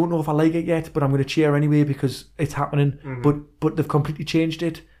 but I don't know if I like it yet, but I'm going to cheer anyway because it's happening. Mm-hmm. But they've completely changed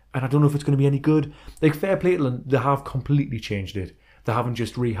it, and I don't know if it's going to be any good. Like, fair play to them, they have completely changed it. They haven't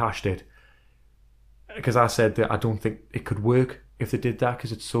just rehashed it. Because I said that I don't think it could work if they did that,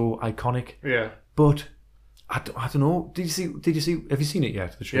 because it's so iconic. Yeah. But I don't know. Did you see? Have you seen it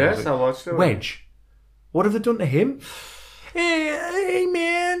yet? The trailer? Yes, I watched it. Wedge. What have they done to him? Hey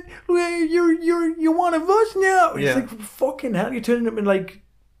man, you're one of us now. It's like, fucking hell, you're turning him in, like,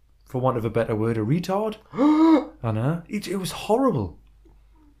 for want of a better word, a retard. I know. It was horrible.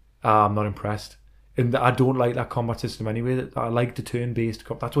 I'm not impressed. And I don't like that combat system anyway. I like the turn-based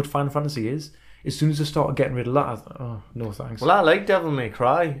combat. That's what Final Fantasy is. As soon as I started getting rid of that, I thought, oh, no thanks. Well, I like Devil May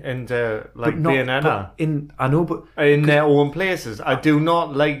Cry and Bayonetta. In their own places. I do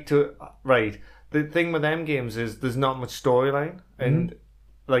not like to... Right. The thing with them games is there's not much storyline. And,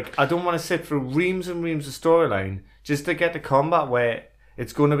 like, I don't want to sit through reams and reams of storyline just to get to combat where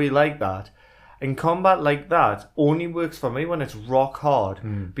it's going to be like that. And combat like that only works for me when it's rock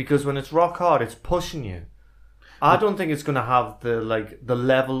hard. Because when it's rock hard, it's pushing you. I don't think it's going to have the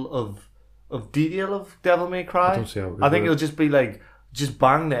level of detail of Devil May Cry. I don't see how it would I think work. it'll just be like, just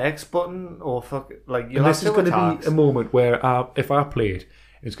bang the X button or fuck, like, you'll and have this is to going to be a moment where if I play it,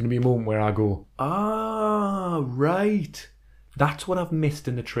 it's going to be a moment where I go, right. That's what I've missed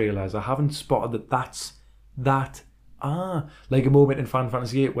in the trailers. I haven't spotted that. Like a moment in Final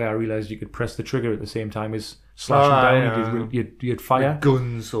Fantasy 8 where I realised you could press the trigger at the same time as slashing down. You'd fire.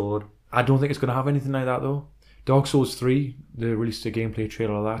 Gun sword. I don't think it's going to have anything like that, though. Dark Souls 3, they released a gameplay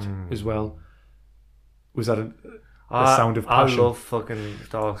trailer of that as well. Was that a sound of passion? I love fucking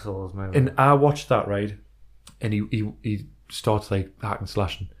Dark Souls, man. And I watched that, right? And he starts like hacking,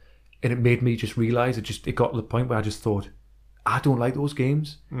 slashing, and it made me just realise it got to the point where I just thought, I don't like those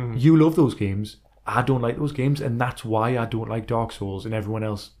games. You love those games. I don't like those games, and that's why I don't like Dark Souls. And everyone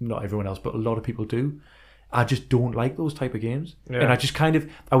else, not everyone else, but a lot of people do. I just don't like those type of games. Yeah. And I just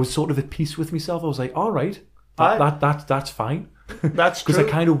I was sort of at peace with myself. I was like, all right, that's fine. That's true.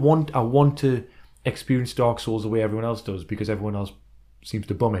 Because I want to experience Dark Souls the way everyone else does, because everyone else seems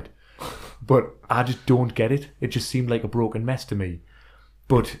to bum it. But I just don't get it. It just seemed like a broken mess to me.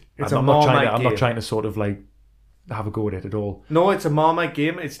 But I'm not trying to sort of like have a go at it at all. No, it's a Marmite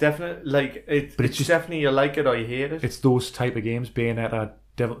game. It's definitely like it's definitely you like it or you hate it. It's those type of games. Bayonetta,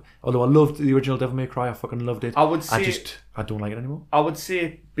 although I loved the original Devil May Cry, I fucking loved it. I would say I don't like it anymore. I would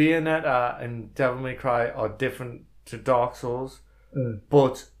say Bayonetta and Devil May Cry are different to Dark Souls,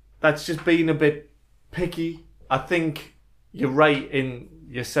 but that's just being a bit picky. I think you're right in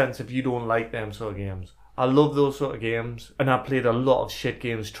your sense if you don't like them sort of games. I love those sort of games, and I played a lot of shit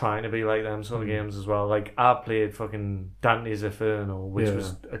games trying to be like them sort of games as well. Like, I played fucking Dante's Inferno, which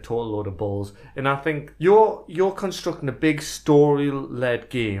was a total load of balls. And I think you're constructing a big story-led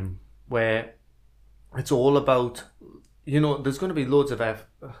game where it's all about, there's going to be loads of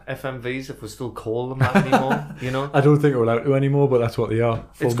FMVs, if we still call them that anymore, you know? I don't think we're allowed to anymore, but that's what they are.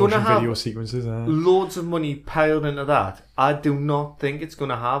 It's going to have video sequences. loads of money piled into that. I do not think it's going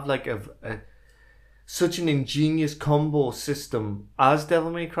to have like such an ingenious combo system as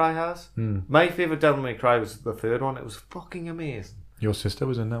Devil May Cry has. My favourite Devil May Cry was the third one. It was fucking amazing. Your sister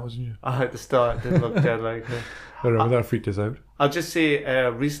was in that, wasn't you? I had to start. It didn't look dead like her. I remember that freaked us out. I'll just say,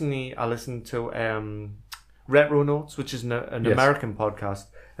 recently I listened to Retro Notes, which is an American podcast,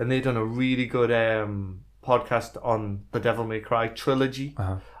 and they've done a really good podcast on the Devil May Cry trilogy.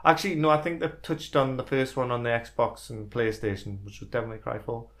 Actually, no, I think they touched on the first one on the Xbox and PlayStation, which was Devil May Cry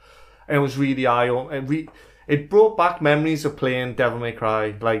 4. And it was really eye-opening. It brought back memories of playing Devil May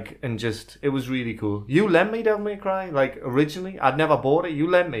Cry, and just, it was really cool. You lent me Devil May Cry, originally. I'd never bought it. You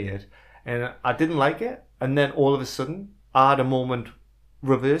lent me it. And I didn't like it. And then all of a sudden, I had a moment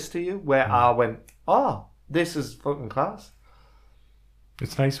reverse to you where I went, oh, this is fucking class.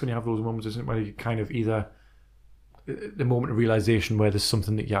 It's nice when you have those moments, isn't it, where you kind of either the moment of realization where there's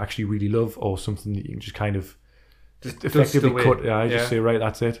something that you actually really love or something that you can just kind of just effectively cut. Just say, right,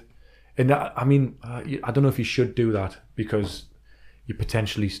 that's it. And I mean, I don't know if you should do that because you're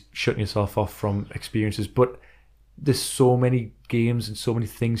potentially shutting yourself off from experiences, but there's so many games and so many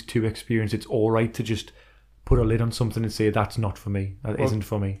things to experience. It's all right to just put a lid on something and say, that's not for me. That isn't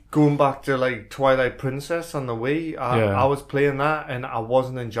for me. Going back to Twilight Princess on the Wii, I was playing that and I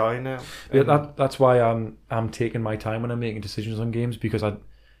wasn't enjoying it. That's why I'm taking my time when I'm making decisions on games, because I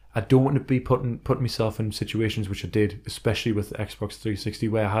don't want to be putting myself in situations which I did, especially with the Xbox 360,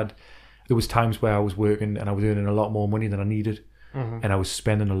 where there was times where I was working and I was earning a lot more money than I needed, and I was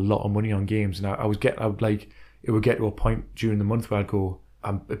spending a lot of money on games, and it would get to a point during the month where I'd go,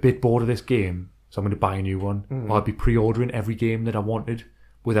 I'm a bit bored of this game, so I'm going to buy a new one. Or I'd be pre-ordering every game that I wanted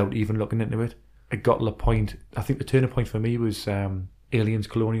without even looking into it. It got to a point, I think the turning point for me was Aliens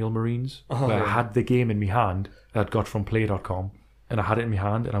Colonial Marines, where I had the game in my hand that I'd got from play.com, and I had it in my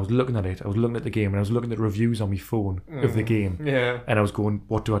hand and I was looking at it. I was looking at the game and I was looking at the reviews on my phone of the game. Yeah. And I was going,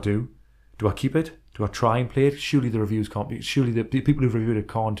 what do I do? Do I keep it? Do I try and play it? Surely the reviews can't be... Surely the people who've reviewed it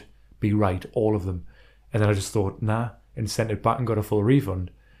can't be right, all of them. And then I just thought, nah, and sent it back and got a full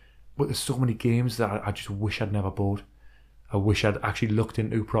refund. But there's so many games that I just wish I'd never bought. I wish I'd actually looked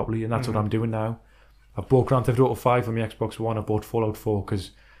into properly, and that's what I'm doing now. I've bought Grand Theft Auto 5 on my Xbox One. I bought Fallout 4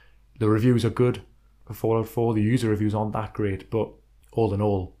 because the reviews are good for Fallout 4. The user reviews aren't that great, but all in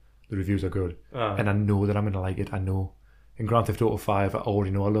all, the reviews are good. And I know that I'm going to like it. I know. In Grand Theft Auto 5, I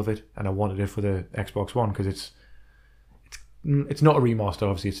already know I love it, and I wanted it for the Xbox One because it's not a remaster,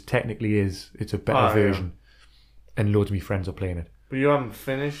 obviously. It's a better version, and loads of my friends are playing it. But you haven't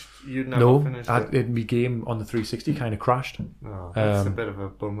finished? You'd never finished it? My game on the 360 kind of crashed. Oh, that's a bit of a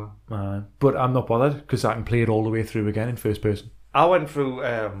bummer. But I'm not bothered because I can play it all the way through again in first person. I went through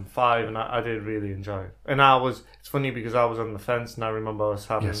 5 and I did really enjoy it. And it's funny because I was on the fence and I remember us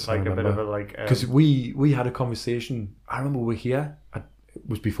having a bit of a because we had a conversation. I remember we were here. It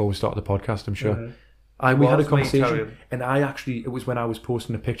was before we started the podcast, I'm sure. We had a conversation, and it was when I was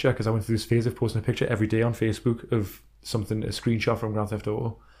posting a picture, because I went through this phase of posting a picture every day on Facebook of something, a screenshot from Grand Theft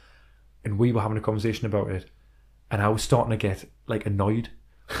Auto, and we were having a conversation about it, and I was starting to get annoyed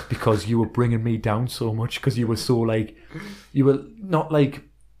because you were bringing me down so much, because you were so you were not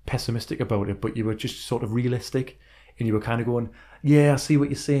pessimistic about it, but you were just sort of realistic, and you were kind of going, yeah, I see what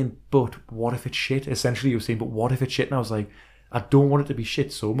you're saying, but what if it's shit? Essentially you were saying, but what if it's shit? And I was like, I don't want it to be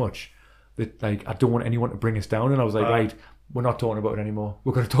shit so much that I don't want anyone to bring us down. And I was like, right, we're not talking about it anymore.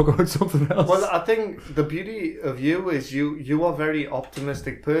 We're going to talk about something else. Well, I think the beauty of you is you are a very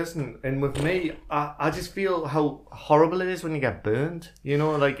optimistic person, and with me, I just feel how horrible it is when you get burned. You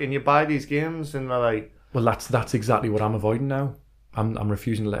know, and you buy these games and they're like, well, that's exactly what I'm avoiding now. I'm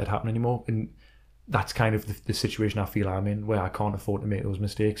refusing to let it happen anymore, and that's kind of the situation I feel I'm in, where I can't afford to make those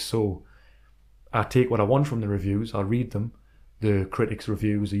mistakes. So I take what I want from the reviews, I'll read them, the critics'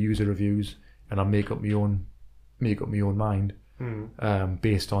 reviews, the user reviews, and I'll make up my own mind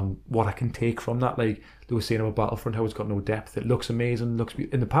based on what I can take from that. Like they were saying about Battlefront, how it's got no depth. It looks amazing.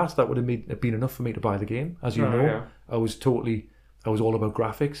 In the past, that would have been enough for me to buy the game. As you know, yeah. I was all about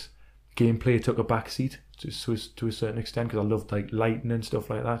graphics. Gameplay took a back seat to a certain extent because I loved lighting and stuff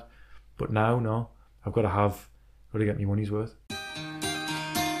like that. But now, no, I've got to get my money's worth.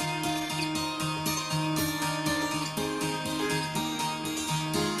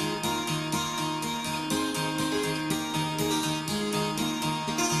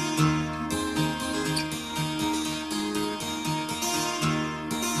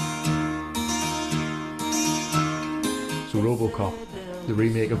 Robocop, the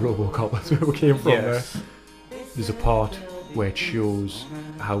remake of Robocop, that's where we came from. Yes. There's a part where it shows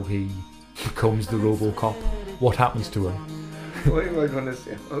how he becomes the Robocop. What happens to him? What am I going to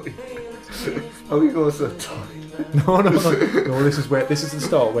say? How he goes to the top? No. This is the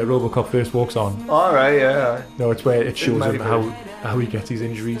start where Robocop first walks on. All right, yeah. No, it's where it shows him how he gets his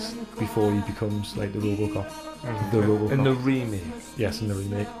injuries before he becomes like the Robocop. The Robocop. In the remake. Yes, in the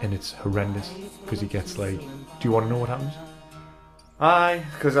remake, and it's horrendous because he gets like. Do you want to know what happens? Aye,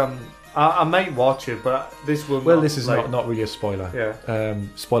 because I might watch it, but this will. Well, this is like, not really a spoiler. Yeah.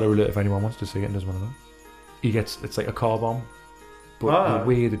 Spoiler alert if anyone wants to see it and doesn't want to know. It's like a car bomb, but the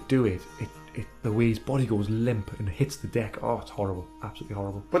way they do it, the way his body goes limp and hits the deck. Oh, it's horrible, absolutely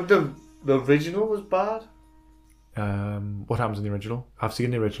horrible. But the original was bad. What happens in the original? I've seen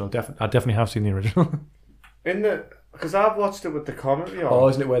the original. I definitely have seen the original. Because I've watched it with the commentary on. Oh,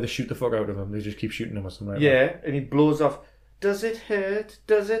 isn't it where they shoot the fuck out of him? They just keep shooting him or something like that. Yeah, and he blows off. Does it hurt?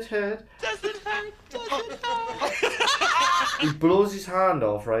 Does it hurt? Does it hurt? Does it hurt? He blows his hand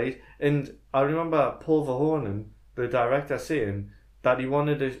off, right? And I remember Paul Verhoeven, the director, saying that he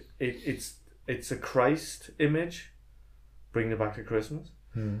wanted it's a Christ image, bringing it back to Christmas.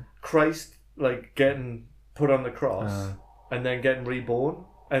 Christ like getting put on the cross and then getting reborn,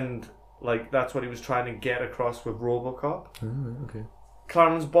 and like that's what he was trying to get across with RoboCop. Okay.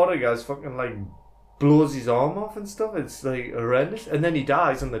 Clarence Boddigar's fucking like blows his arm off and stuff. It's like horrendous, and then he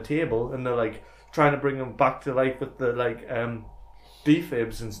dies on the table, and they're like trying to bring him back to life with the like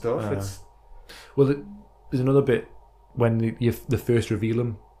defibs and stuff. Well, there's another bit when the first reveal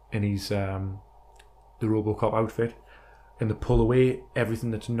him in his the RoboCop outfit, and they pull away everything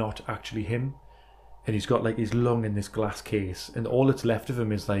that's not actually him, and he's got like his lung in this glass case, and all that's left of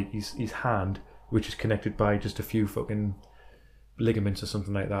him is like his hand, which is connected by just a few fucking ligaments or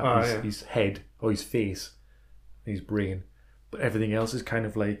something like that. His head or his face, his brain, but everything else is kind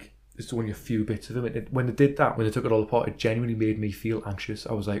of like it's only a few bits of him. When they did that, when they took it all apart, it genuinely made me feel anxious.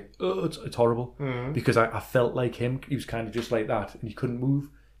 I was like, oh, it's horrible, because I felt like him. He was kind of just like that, and he couldn't move,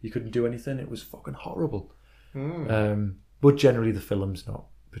 he couldn't do anything. It was fucking horrible. But generally, the film's not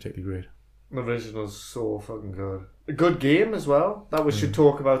particularly great. The original's so fucking good. A good game as well that we should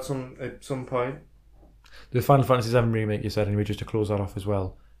talk about at some point. The Final Fantasy VII remake, you said, anyway, just to close that off as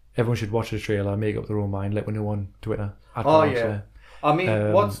well. Everyone should watch the trailer, make up their own mind, let me know on Twitter. I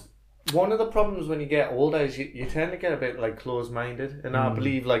mean, what's one of the problems when you get older is you tend to get a bit like closed-minded, and I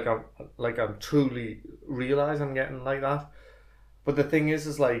believe I'm truly realise I'm getting like that. But the thing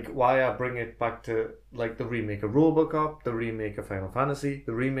is like why I bring it back to like the remake of RoboCop, the remake of Final Fantasy,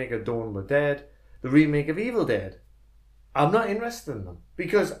 the remake of Dawn of the Dead, the remake of Evil Dead. I'm not interested in them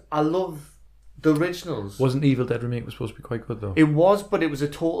because I love the originals. Wasn't Evil Dead remake was supposed to be quite good though? It was, but it was a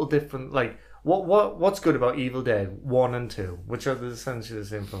total different. Like what's good about Evil Dead 1 and 2, which are essentially the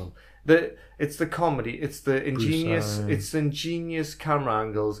same film. It's the comedy, it's the ingenious camera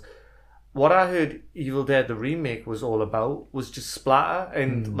angles. What I heard Evil Dead the remake was all about was just splatter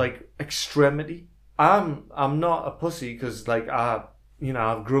and like extremity. I'm not a pussy because like I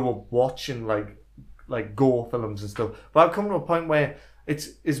grew up watching like gore films and stuff, but I've come to a point where it's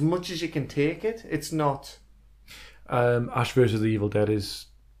as much as you can take it. It's not. Ash vs. the Evil Dead is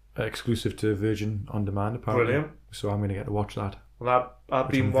exclusive to Virgin on Demand apparently. Brilliant. So I'm going to get to watch that. Well, I've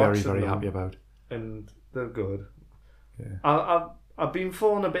been very watching very them, happy about, and they're good. Yeah. I've been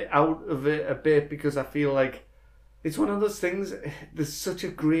falling a bit out of it a bit because I feel like it's one of those things. There's such a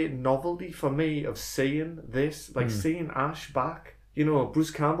great novelty for me of seeing this, like seeing Ash back. You know, Bruce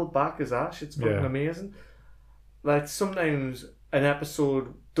Campbell back as Ash. It's fucking amazing. Like sometimes an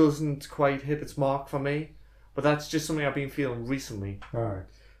episode doesn't quite hit its mark for me, but that's just something I've been feeling recently. All right.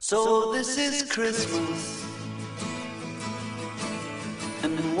 So this is Christmas,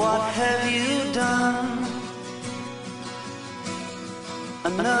 and what have you done?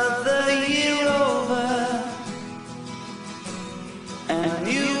 Another year over, and a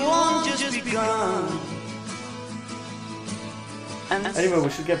new one just begun. Anyway, we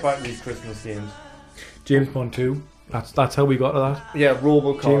should get back to these Christmas games. James Bond 2. That's how we got to that. Yeah,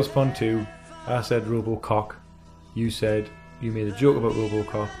 RoboCop. James Bond 2. I said RoboCop. You said you made a joke about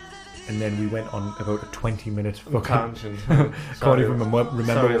RoboCop, and then we went on about a 20-minute fucking tangent. Can't even remember what we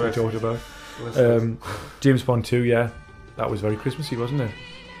talked about. James Bond 2, yeah. That was very Christmassy, wasn't it?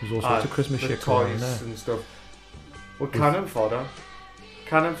 There was all sorts of Christmas shit going on there. And stuff. Well, Cannon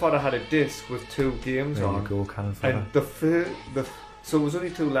Fodder had a disc with 2 games there on. There you go, Cannon Fodder. And so it was only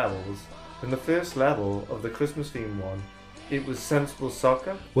 2 levels. And the first level of the Christmas theme one, it was Sensible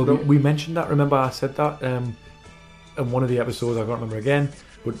Soccer. Well, we mentioned that. Remember, I said that in one of the episodes. I can't remember again,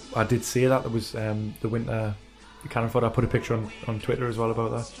 but I did say that there was the winter cannon fodder. I put a picture on Twitter as well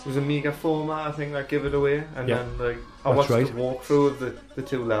about that. It was Amiga format, I think, that gave it away. And Yeah, then like I that's watched right. the walkthrough of the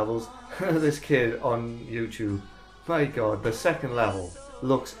 2 levels. This kid on YouTube, my God, the second level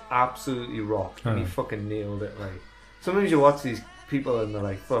looks absolutely rocked, and he fucking nailed it. Like, sometimes you watch these people and they're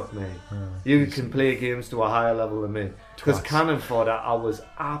like, fuck me, you can play games to a higher level than me. Because cannon fodder, I was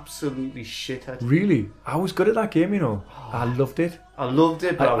absolutely shit at. Really? I was good at that game, you know. I loved it. I loved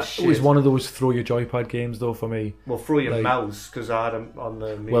it, but I was shit. It was one of those throw your joypad games, though, for me. Well, throw your mouse, because I had it on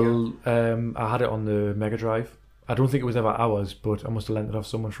the Amiga. Well, I had it on the Mega Drive. I don't think it was ever ours, but I must have lent it off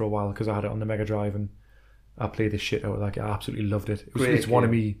someone for a while because I had it on the Mega Drive and I played the shit out of that. I absolutely loved it. It's one of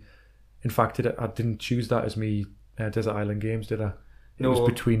me. In fact, I didn't choose that as me Desert Island Games, did I? It was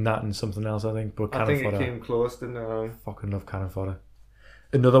between that and something else, I think. But I think it came close, didn't it? I fucking love cannon fodder.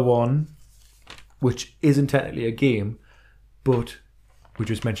 Another one, which isn't technically a game, but we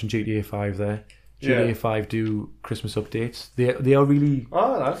just mentioned GTA 5 there. GTA 5 do Christmas updates. They are really...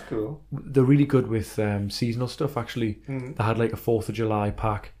 Oh, that's cool. They're really good with seasonal stuff, actually. Mm-hmm. They had like a 4th of July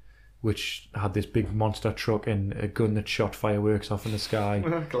pack, which had this big monster truck and a gun that shot fireworks off in the sky.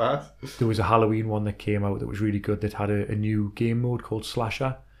 Class. There was a Halloween one that came out that was really good that had a new game mode called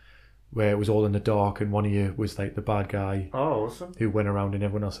Slasher, where it was all in the dark and one of you was like the bad guy. Oh, awesome. Who went around and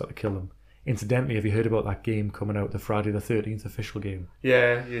everyone else had to kill him. Incidentally, have you heard about that game coming out, the Friday the 13th official game?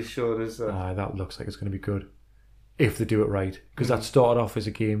 Yeah, you sure is. That looks like it's going to be good. If they do it right. Because that started off as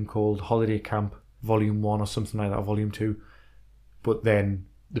a game called Holiday Camp Volume 1 or something like that, or Volume 2. But then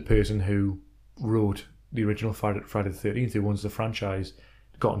the person who wrote the original Friday the 13th, who owns the franchise,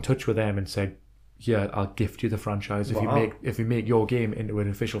 got in touch with them and said, yeah, I'll gift you the franchise. If you make your game into an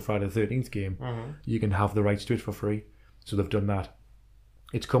official Friday the 13th game, you can have the rights to it for free. So they've done that.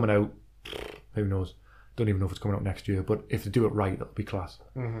 It's coming out. Who knows? Don't even know if it's coming out next year, but if they do it right, it'll be class.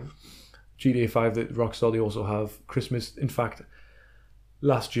 GTA 5 that Rockstar, they also have Christmas. In fact,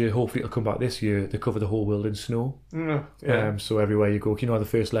 last year, hopefully it'll come back this year, they cover the whole world in snow. So everywhere you go, you know, the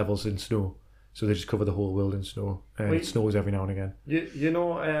first level's in snow, so they just cover the whole world in snow. It snows every now and again. You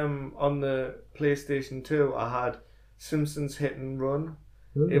know, on the PlayStation 2, I had Simpsons Hit and Run.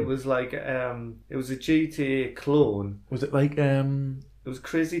 It was like it was a GTA clone. Was it like It was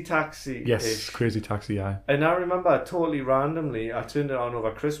Crazy Taxi. Yes, Crazy Taxi, yeah. And I remember totally randomly, I turned it on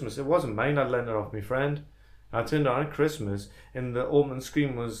over Christmas. It wasn't mine, I'd lent it off my friend. I turned it on at Christmas, and the opening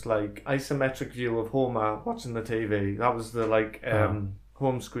screen was like isometric view of Homer watching the TV. That was the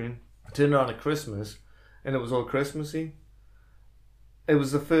home screen. I turned it on at Christmas, and it was all Christmassy. It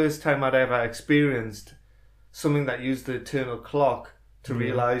was the first time I'd ever experienced something that used the eternal clock to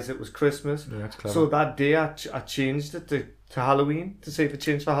realise it was Christmas. Yeah, that's clever. So that day I changed it to Halloween, to see if it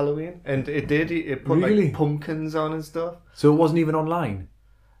changed for Halloween. And it did. It put like pumpkins on and stuff. So it wasn't even online?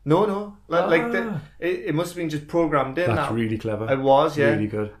 No. It must have been just programmed in. That's really clever. It was, yeah. Really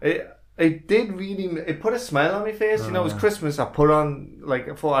good. It did really... It put a smile on my face. You know, it was Christmas. I put on...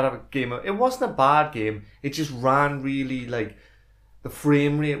 I thought I'd have a game. It wasn't a bad game. It just ran really, the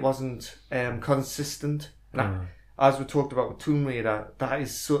frame rate wasn't consistent. As we talked about with Tomb Raider, that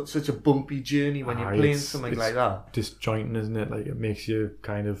is such a bumpy journey when you're playing something like that. Disjointing, isn't it? Like, it makes you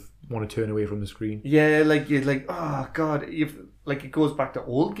kind of want to turn away from the screen. Yeah, you're like, oh God. It goes back to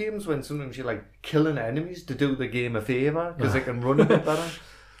old games when sometimes you're killing enemies to do the game a favour because they can run a bit better.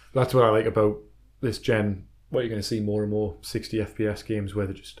 That's what I like about this gen. What you're going to see more and more 60 FPS games where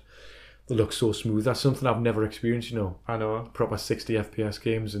they look so smooth. That's something I've never experienced, you know. I know. Proper 60 FPS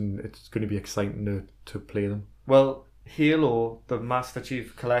games, and it's going to be exciting to play them. Well, Halo, the Master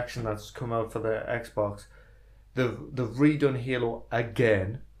Chief Collection that's come out for the Xbox, they've redone Halo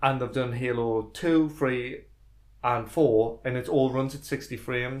again, and they've done Halo 2, 3 and 4, and it all runs at 60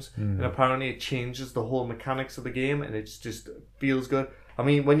 frames, and apparently it changes the whole mechanics of the game, and it just feels good. I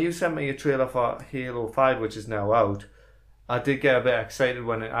mean, when you sent me a trailer for Halo 5, which is now out, I did get a bit excited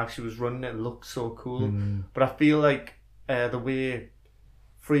when it actually was running. It looked so cool. But I feel like the way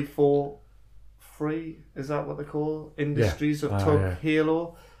 343, is that what they call? Industries have took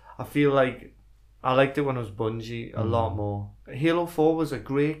Halo. I feel like I liked it when it was Bungie a lot more. Halo 4 was a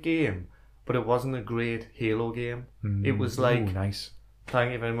great game, but it wasn't a great Halo game. It was nice.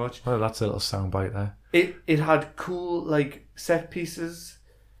 Thank you very much. Well, that's a little soundbite there. It had cool set pieces.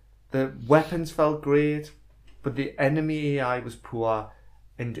 The weapons felt great, but the enemy AI was poor,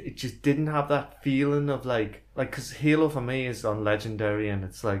 and it just didn't have that feeling of because Halo for me is on Legendary, and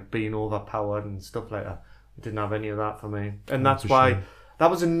it's being overpowered and stuff like that. It didn't have any of that for me, and that's why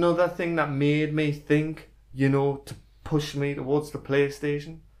that was another thing that made me think, to push me towards the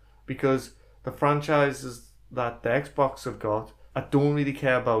PlayStation, because the franchises that the Xbox have got, I don't really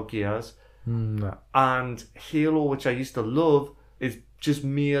care about Gears. No. And Halo, which I used to love, is just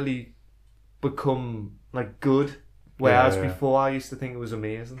merely become like good. Whereas before I used to think it was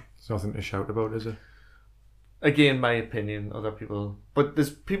amazing. There's nothing to shout about, is it? Again, my opinion, other people. But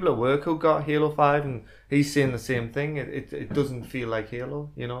there's people at work who got Halo 5 and he's saying the same thing. It doesn't feel like Halo,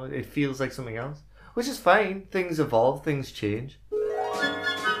 you know, it feels like something else. Which is fine. Things evolve, things change.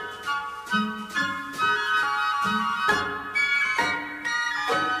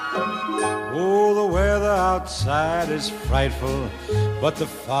 Oh, the weather outside is frightful, but the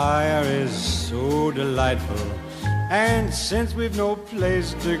fire is so delightful. And since we've no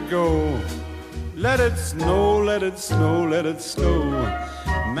place to go, let it snow, let it snow, let it snow.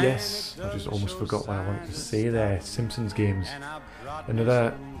 Man, Yes, I just almost forgot what I wanted to say there. Simpsons games.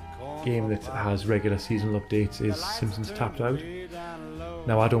 Another game that has regular seasonal updates is Simpsons Tapped Out.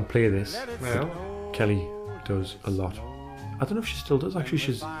 Now, I don't play this, but Kelly does a lot. I don't know if she still does, actually.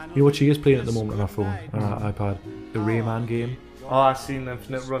 You know what she is playing at the moment on her phone, on her iPad? The Rayman game. Oh, I've seen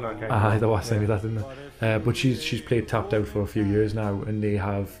Infinite Runner. There was saying that, didn't there? But she's played Tapped Out for a few years now, and they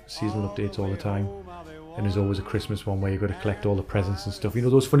have seasonal updates all the time. And there's always a Christmas one where you've got to collect all the presents and stuff. You know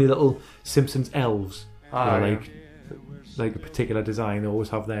those funny little Simpsons elves? Like a particular design, they always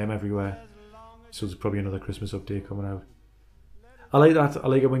have them everywhere. So there's probably another Christmas update coming out. I like that. I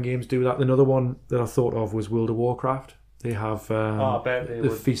like it when games do that. Another one that I thought of was World of Warcraft. They have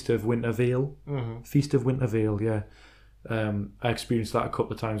the Feast of Winter Veil. Mm-hmm. Feast of Winter Veil, yeah. I experienced that a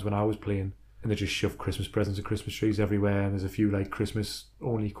couple of times when I was playing, and they just shove Christmas presents and Christmas trees everywhere, and there's a few like Christmas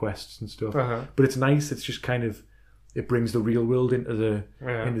only quests and stuff. But it's nice. It's just kind of, it brings the real world into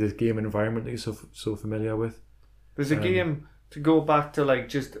the game environment that you're so familiar with. There's a game, to go back to like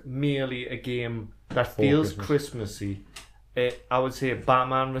just merely a game that feels Christmassy. I would say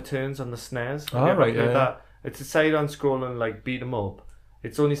Batman Returns on the SNES. That? It's a side-on-scrolling like beat 'em up.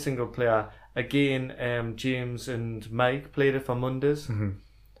 It's only single player. Again, James and Mike played it for Mondays. Mm-hmm.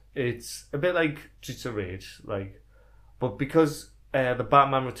 It's a bit like Streets of Rage, but because the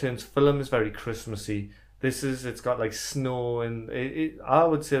Batman Returns film is very Christmassy, it's got like snow, and I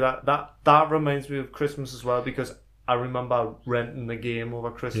would say that reminds me of Christmas as well, because I remember renting the game over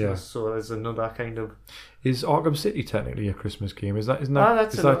Christmas. So there's another kind of. Is Arkham City technically a Christmas game? Is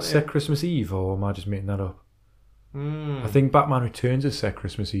that set Christmas Eve, or am I just making that up? I think Batman Returns is set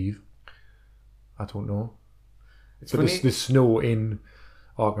Christmas Eve. I don't know. But there's snow in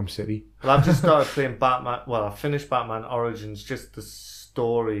Arkham City. Well, I've just started playing Batman. Well, I finished Batman Origins, just the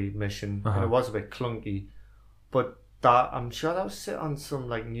story mission, and it was a bit clunky. But I'm sure that was set on some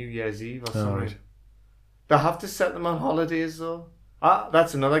like New Year's Eve or something. Right. They have to set them on holidays though.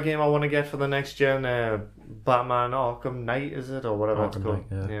 That's another game I want to get for the next gen. Batman Arkham Knight, is it, or whatever it's called?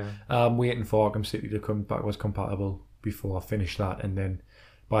 Yeah. I'm waiting for Arkham City to come backwards compatible before I finish that, and then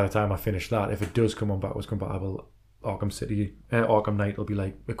by the time I finish that, if it does come on backwards compatible, Arkham Knight will be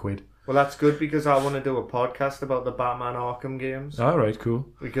like £1. Well, that's good, because I want to do a podcast about the Batman Arkham games. All right, cool.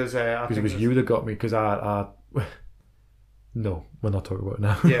 Because I think it was you that got me. Because I no, we're not talking about it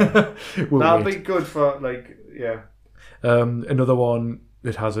now. Yeah, that'll be good for Another one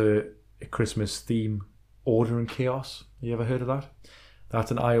that has a Christmas theme, Order and Chaos. You ever heard of that?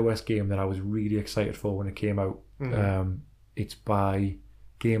 That's an iOS game that I was really excited for when it came out. Mm-hmm. It's by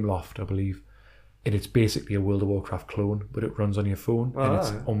Gameloft, I believe, and it's basically a World of Warcraft clone, but it runs on your phone, and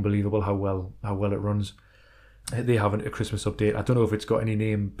it's unbelievable how well it runs. They have a Christmas update. I don't know if it's got any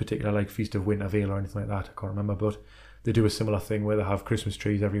name particular, like Feast of Winter Veil or anything like that. I can't remember, but they do a similar thing where they have Christmas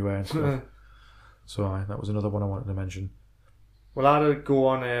trees everywhere and stuff. So that was another one I wanted to mention. Well, I had to go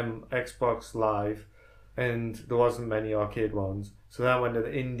on Xbox Live, and there wasn't many arcade ones, so then I went to the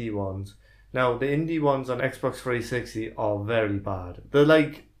indie ones. Now, the indie ones on Xbox 360 are very bad.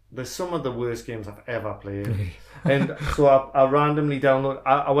 They're some of the worst games I've ever played. And so I randomly downloaded.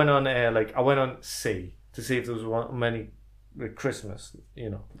 I went on C to see if there was many with Christmas. You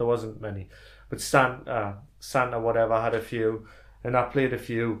know, there wasn't many, but Santa whatever had a few, and I played a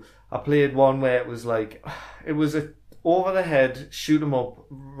few. I played one where it was a over the head shoot 'em up,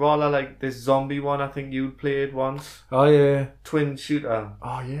 rather like this zombie one. I think you played once. Oh yeah, twin shooter.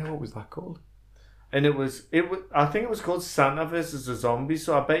 Oh yeah, what was that called? And it was. I think it was called Santa vs. the Zombie.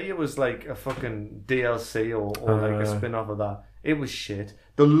 So I bet you it was like a fucking DLC or like a spin off of that. It was shit.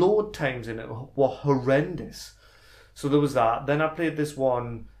 The load times in it were horrendous. So there was that. Then I played this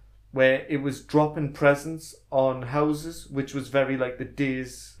one where it was dropping presents on houses, which was very like the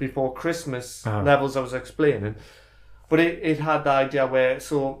days before Christmas levels I was explaining. But it had the idea where,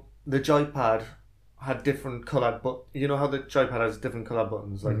 so the joypad had different coloured, but you know how the joypad has different coloured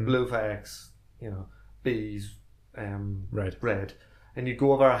buttons, like blue for X, you know, B's red, and you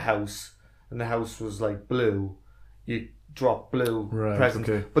go over a house, and the house was like blue, you drop blue Right, presents.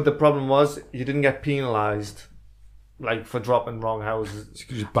 okay. But the problem was you didn't get penalised like for dropping wrong houses. You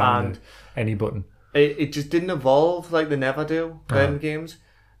could just bang And any button. it just didn't evolve like they never do. Them games.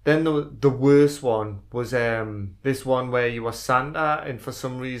 Then the worst one was this one where you were Santa and for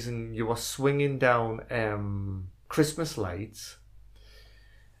some reason you were swinging down Christmas lights,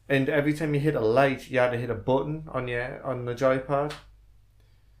 and every time you hit a light you had to hit a button on the joypad,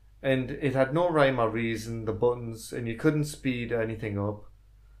 and it had no rhyme or reason, the buttons, and you couldn't speed anything up,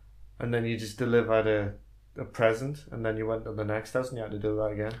 and then you just delivered a present, and then you went to the next house and you had to do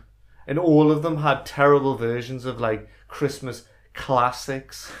that again. And all of them had terrible versions of like Christmas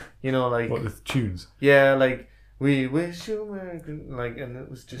classics, you know, like What, with tunes? yeah, like we wish you Merry Christmas, like, and it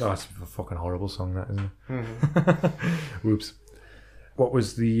was just Oh, it's a fucking horrible song, that, isn't it? Mhm. Whoops. What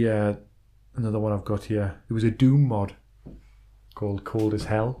was the another one I've got here? It was a Doom mod called Cold as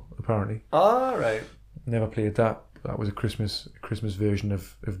Hell, apparently. All right. Never played that. That was a Christmas version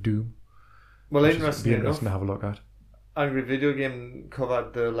of Doom. Well, Which is- interesting be enough, interesting to have a look at. Angry Video Game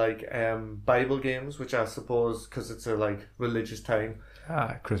covered the like Bible games, which I suppose because it's a like religious time,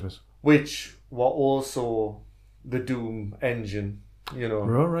 Christmas. which were also the Doom engine, you know,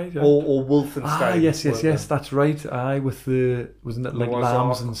 Right, right. Yeah. or Wolfenstein. Yes, were the- that's right. With the, wasn't it like was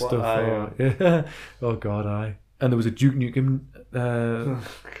lambs Ark, and stuff? aye, Yeah. Oh god, aye. And there was a Duke Nukem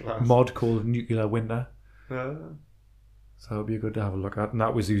Class. mod called Nuclear Winter, Yeah. so that would be good to have a look at. And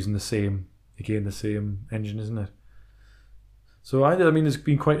that was using the same engine, isn't it? So I mean, there's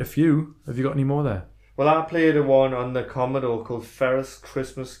been quite a few. Have you got any more there? Well, I played a one on the Commodore called Ferris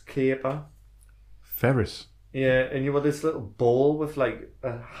Christmas Caper. Ferris. Yeah, and you were this little ball with like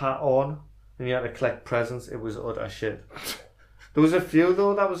a hat on, and you had to collect presents. It was utter shit. There was a few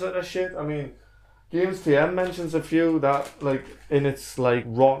though that was utter shit. I mean, Games TM mentions a few that like in its like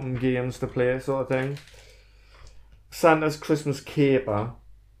rotten games to play sort of thing. Santa's Christmas Caper,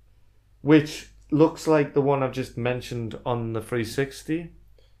 which looks like the one I've just mentioned on the 360.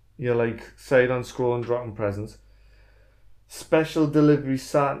 You're like side on scroll and dropping presents. Special Delivery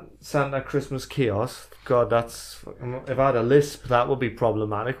Santa Christmas Chaos. God, that's... If I had a lisp, that would be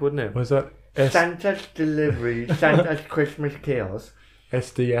problematic, wouldn't it? Was that Santa's Delivery, Santa's Christmas Chaos.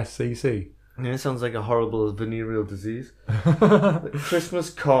 SDSCC? Yeah, it sounds like a horrible venereal disease. Christmas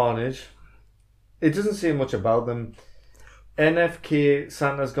Carnage. It doesn't say much about them. NFK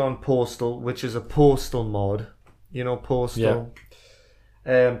Santa's Gone Postal, which is a postal mod. You know, postal.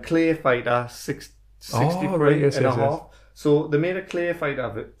 Clay Fighter 63 right, yes, and a yes, half. yes. So they made a Clay Fighter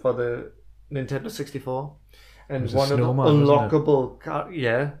of it for the Nintendo 64. And was a one of the snowman, wasn't it? unlockable...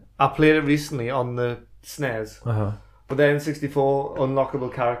 yeah. I played it recently on the SNES. Uh-huh. But then 64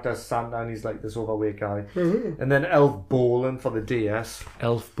 unlockable characters, Santa, and he's like this overweight guy. And then Elf Bowling for the DS.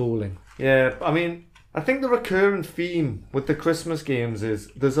 Elf Bowling. Yeah, I mean, I think the recurring theme with the Christmas games is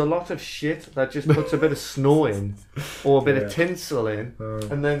there's a lot of shit that just puts a bit of snow in or a bit of tinsel in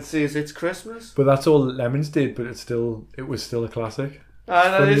and then says it's Christmas. But that's all Lemons did, but it was still a classic.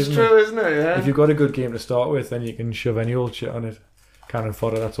 And that funny, is isn't true, isn't it? Yeah. If you've got a good game to start with, then you can shove any old shit on it. Cannon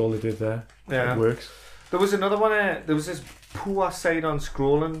fodder, that's all they did there. Yeah. It works. There was another one, there was this poor side-on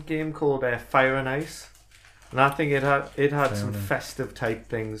scrolling game called Fire and Ice. And I think it had some festive type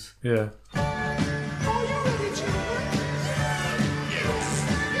things. Yeah.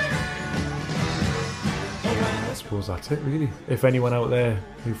 I suppose that's it, really. If anyone out there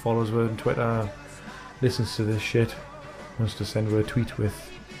who follows her on Twitter, listens to this shit, wants to send her a tweet with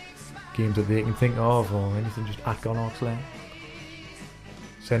games that they can think of or anything, just at Gonarch Lair.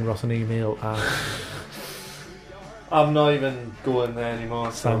 Send Ross an email at I'm not even going there anymore.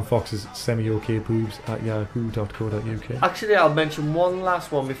 Sam Fox's semi-okay-boobs at yahoo.co.uk. Actually, I'll mention one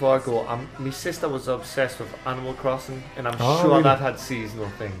last one before I go. My sister was obsessed with Animal Crossing, and I'm sure really? that had seasonal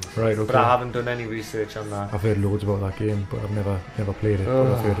things. Right, okay. But I haven't done any research on that. I've heard loads about that game, but I've never played it. But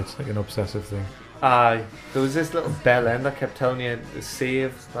I've heard it's like an obsessive thing. Aye, there was this little bell end that kept telling you to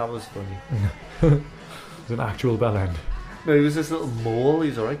save. That was funny. It's an actual bell end. No, he was this little mole.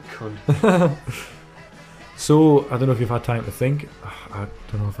 He's alright, cunt. So, I don't know if you've had time to think. I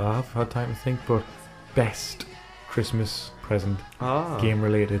don't know if I have had time to think, but best Christmas present, game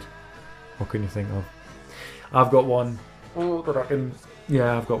related. What can you think of? I've got one that I can.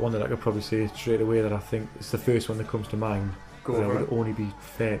 Yeah, I've got one that I could probably say straight away that I think is the first one that comes to mind. Go It for would it. only be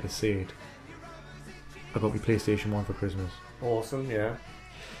fair to say it. I got my PlayStation 1 for Christmas. Awesome, yeah.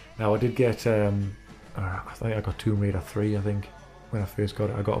 Now I did get, I think I got Tomb Raider 3, I think, when I first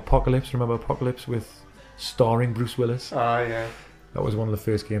got it. I got Apocalypse, remember Apocalypse starring Bruce Willis? Yeah. That was one of the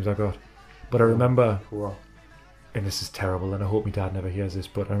first games I got. But I remember, Cool. and this is terrible, and I hope my dad never hears this,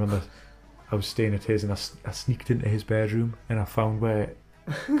 but I remember I was staying at his, and I sneaked into his bedroom, and I found where,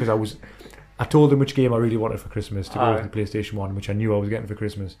 because I told him which game I really wanted for Christmas to go with the PlayStation 1, which I knew I was getting for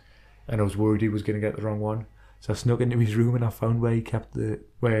Christmas, and I was worried he was going to get the wrong one. So I snuck into his room and I found where he kept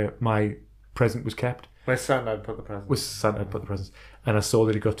where my present was kept. Where Santa had put the presents. Where Santa had put the presents. And I saw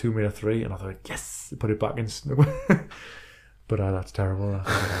that he got Tomb Raider 3, and I thought, yes! Put it back in. But that's terrible.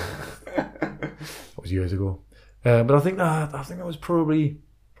 That was years ago. But I think that was probably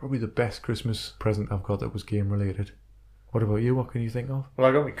the best Christmas present I've got that was game related. What about you? What can you think of? Well,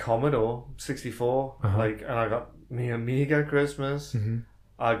 I got my Commodore 64, and I got me Amiga Christmas. Mm-hmm.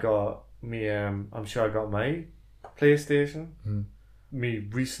 I got me. I'm sure I got my PlayStation. Mm. Me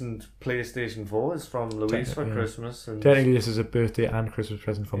recent PlayStation 4 is from Louise for Christmas. And technically, this is a birthday and Christmas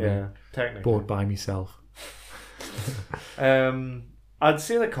present for me. Yeah, technically. Bought by myself. I'd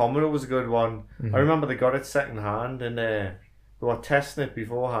say the Commodore was a good one. Mm-hmm. I remember they got it second hand, and they were testing it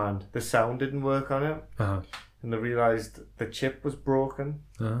beforehand. The sound didn't work on it. And they realised the chip was broken.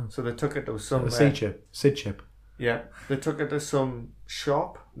 So they took it to some... The SID chip. Yeah. They took it to some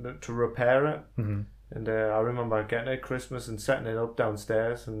shop to repair it. Mm-hmm. And I remember getting it at Christmas and setting it up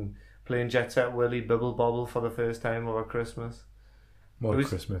downstairs and playing Jet Set Willy Bibble Bobble for the first time over Christmas. What a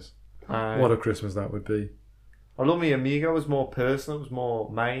Christmas that would be. Although my Amiga was more personal, it was more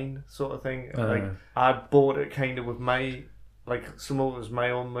mine sort of thing. Like I bought it kind of with my... Like some of it was my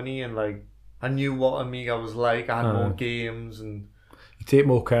own money, and like I knew what Amiga was like. I had more games, and you take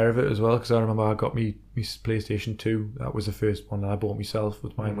more care of it as well. Because I remember I got me PlayStation 2. That was the first one that I bought myself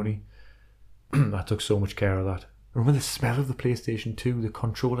with my money. I took so much care of that. I remember the smell of the PlayStation 2. The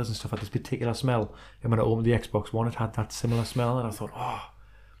controllers and stuff had this particular smell. And when I opened the Xbox One, it had that similar smell, and I thought,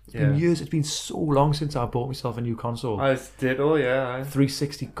 it's been years. It's been so long since I bought myself a new console. I did.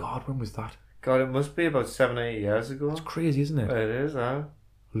 360. God, when was that? God, it must be about 7 or 8 years ago. It's crazy, isn't it? It is,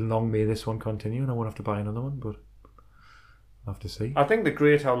 Long may this one continue, and I won't have to buy another one, but I'll have to see. I think they're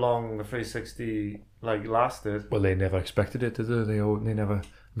great how long the 360 lasted. Well, they never expected it, did they? They never.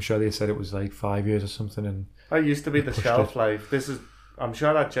 I'm sure they said it was like 5 years or something, and that used to be the shelf life. I'm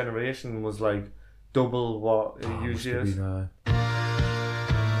sure that generation was like double what it usually is.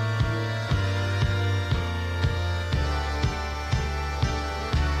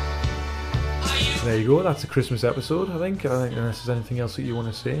 There you go, that's a Christmas episode, I think unless there's anything else that you want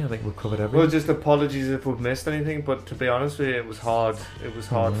to say, I think we've covered everything. Well, just apologies if we've missed anything, but to be honest with you, it was hard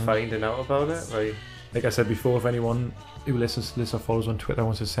finding out about it. Like I said before, if anyone who listens to this or follows on Twitter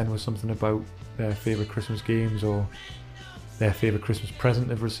wants to send us something about their favourite Christmas games or their favourite Christmas present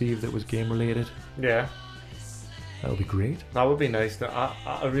they've received that was game related, that would be great. That would be nice.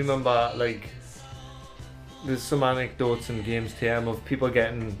 I remember, like, there's some anecdotes and games TM of people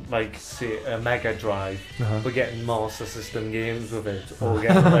getting, like, say, a Mega Drive, but getting Master System games with it, or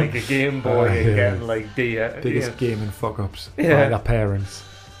getting, like, a Game Boy and getting, like, biggest gaming fuck-ups by their parents.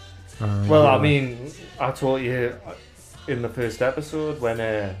 Well, I mean, I told you in the first episode when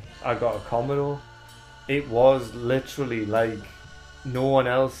I got a Commodore, it was literally like no one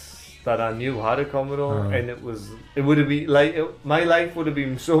else that I knew had a Commodore, and it would have been like my life would have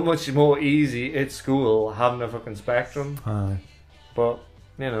been so much more easy at school having a fucking Spectrum. But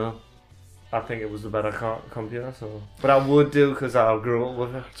you know, I think it was the better computer. So, but I would do because I grew up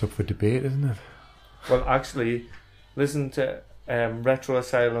with it. It's up for debate, isn't it? Well, actually, listen to Retro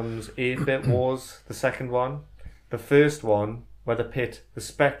Asylum's 8-Bit Wars, the second one. The first one, where they pit the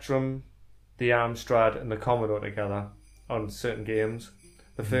Spectrum, the Amstrad, and the Commodore together on certain games.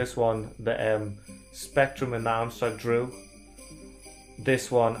 The first one, the Spectrum and the Amstrad drew. This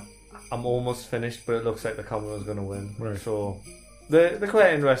one, I'm almost finished, but it looks like the Commodore's going to win. Right. So, they're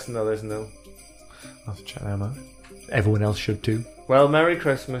quite interesting though, isn't it? I'll have to check them out. Everyone else should too. Well, Merry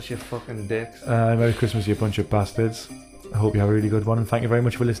Christmas, you fucking dicks. Merry Christmas, you bunch of bastards. I hope you have a really good one, and thank you very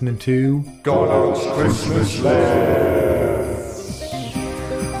much for listening to Gonarch's Christmas Lair.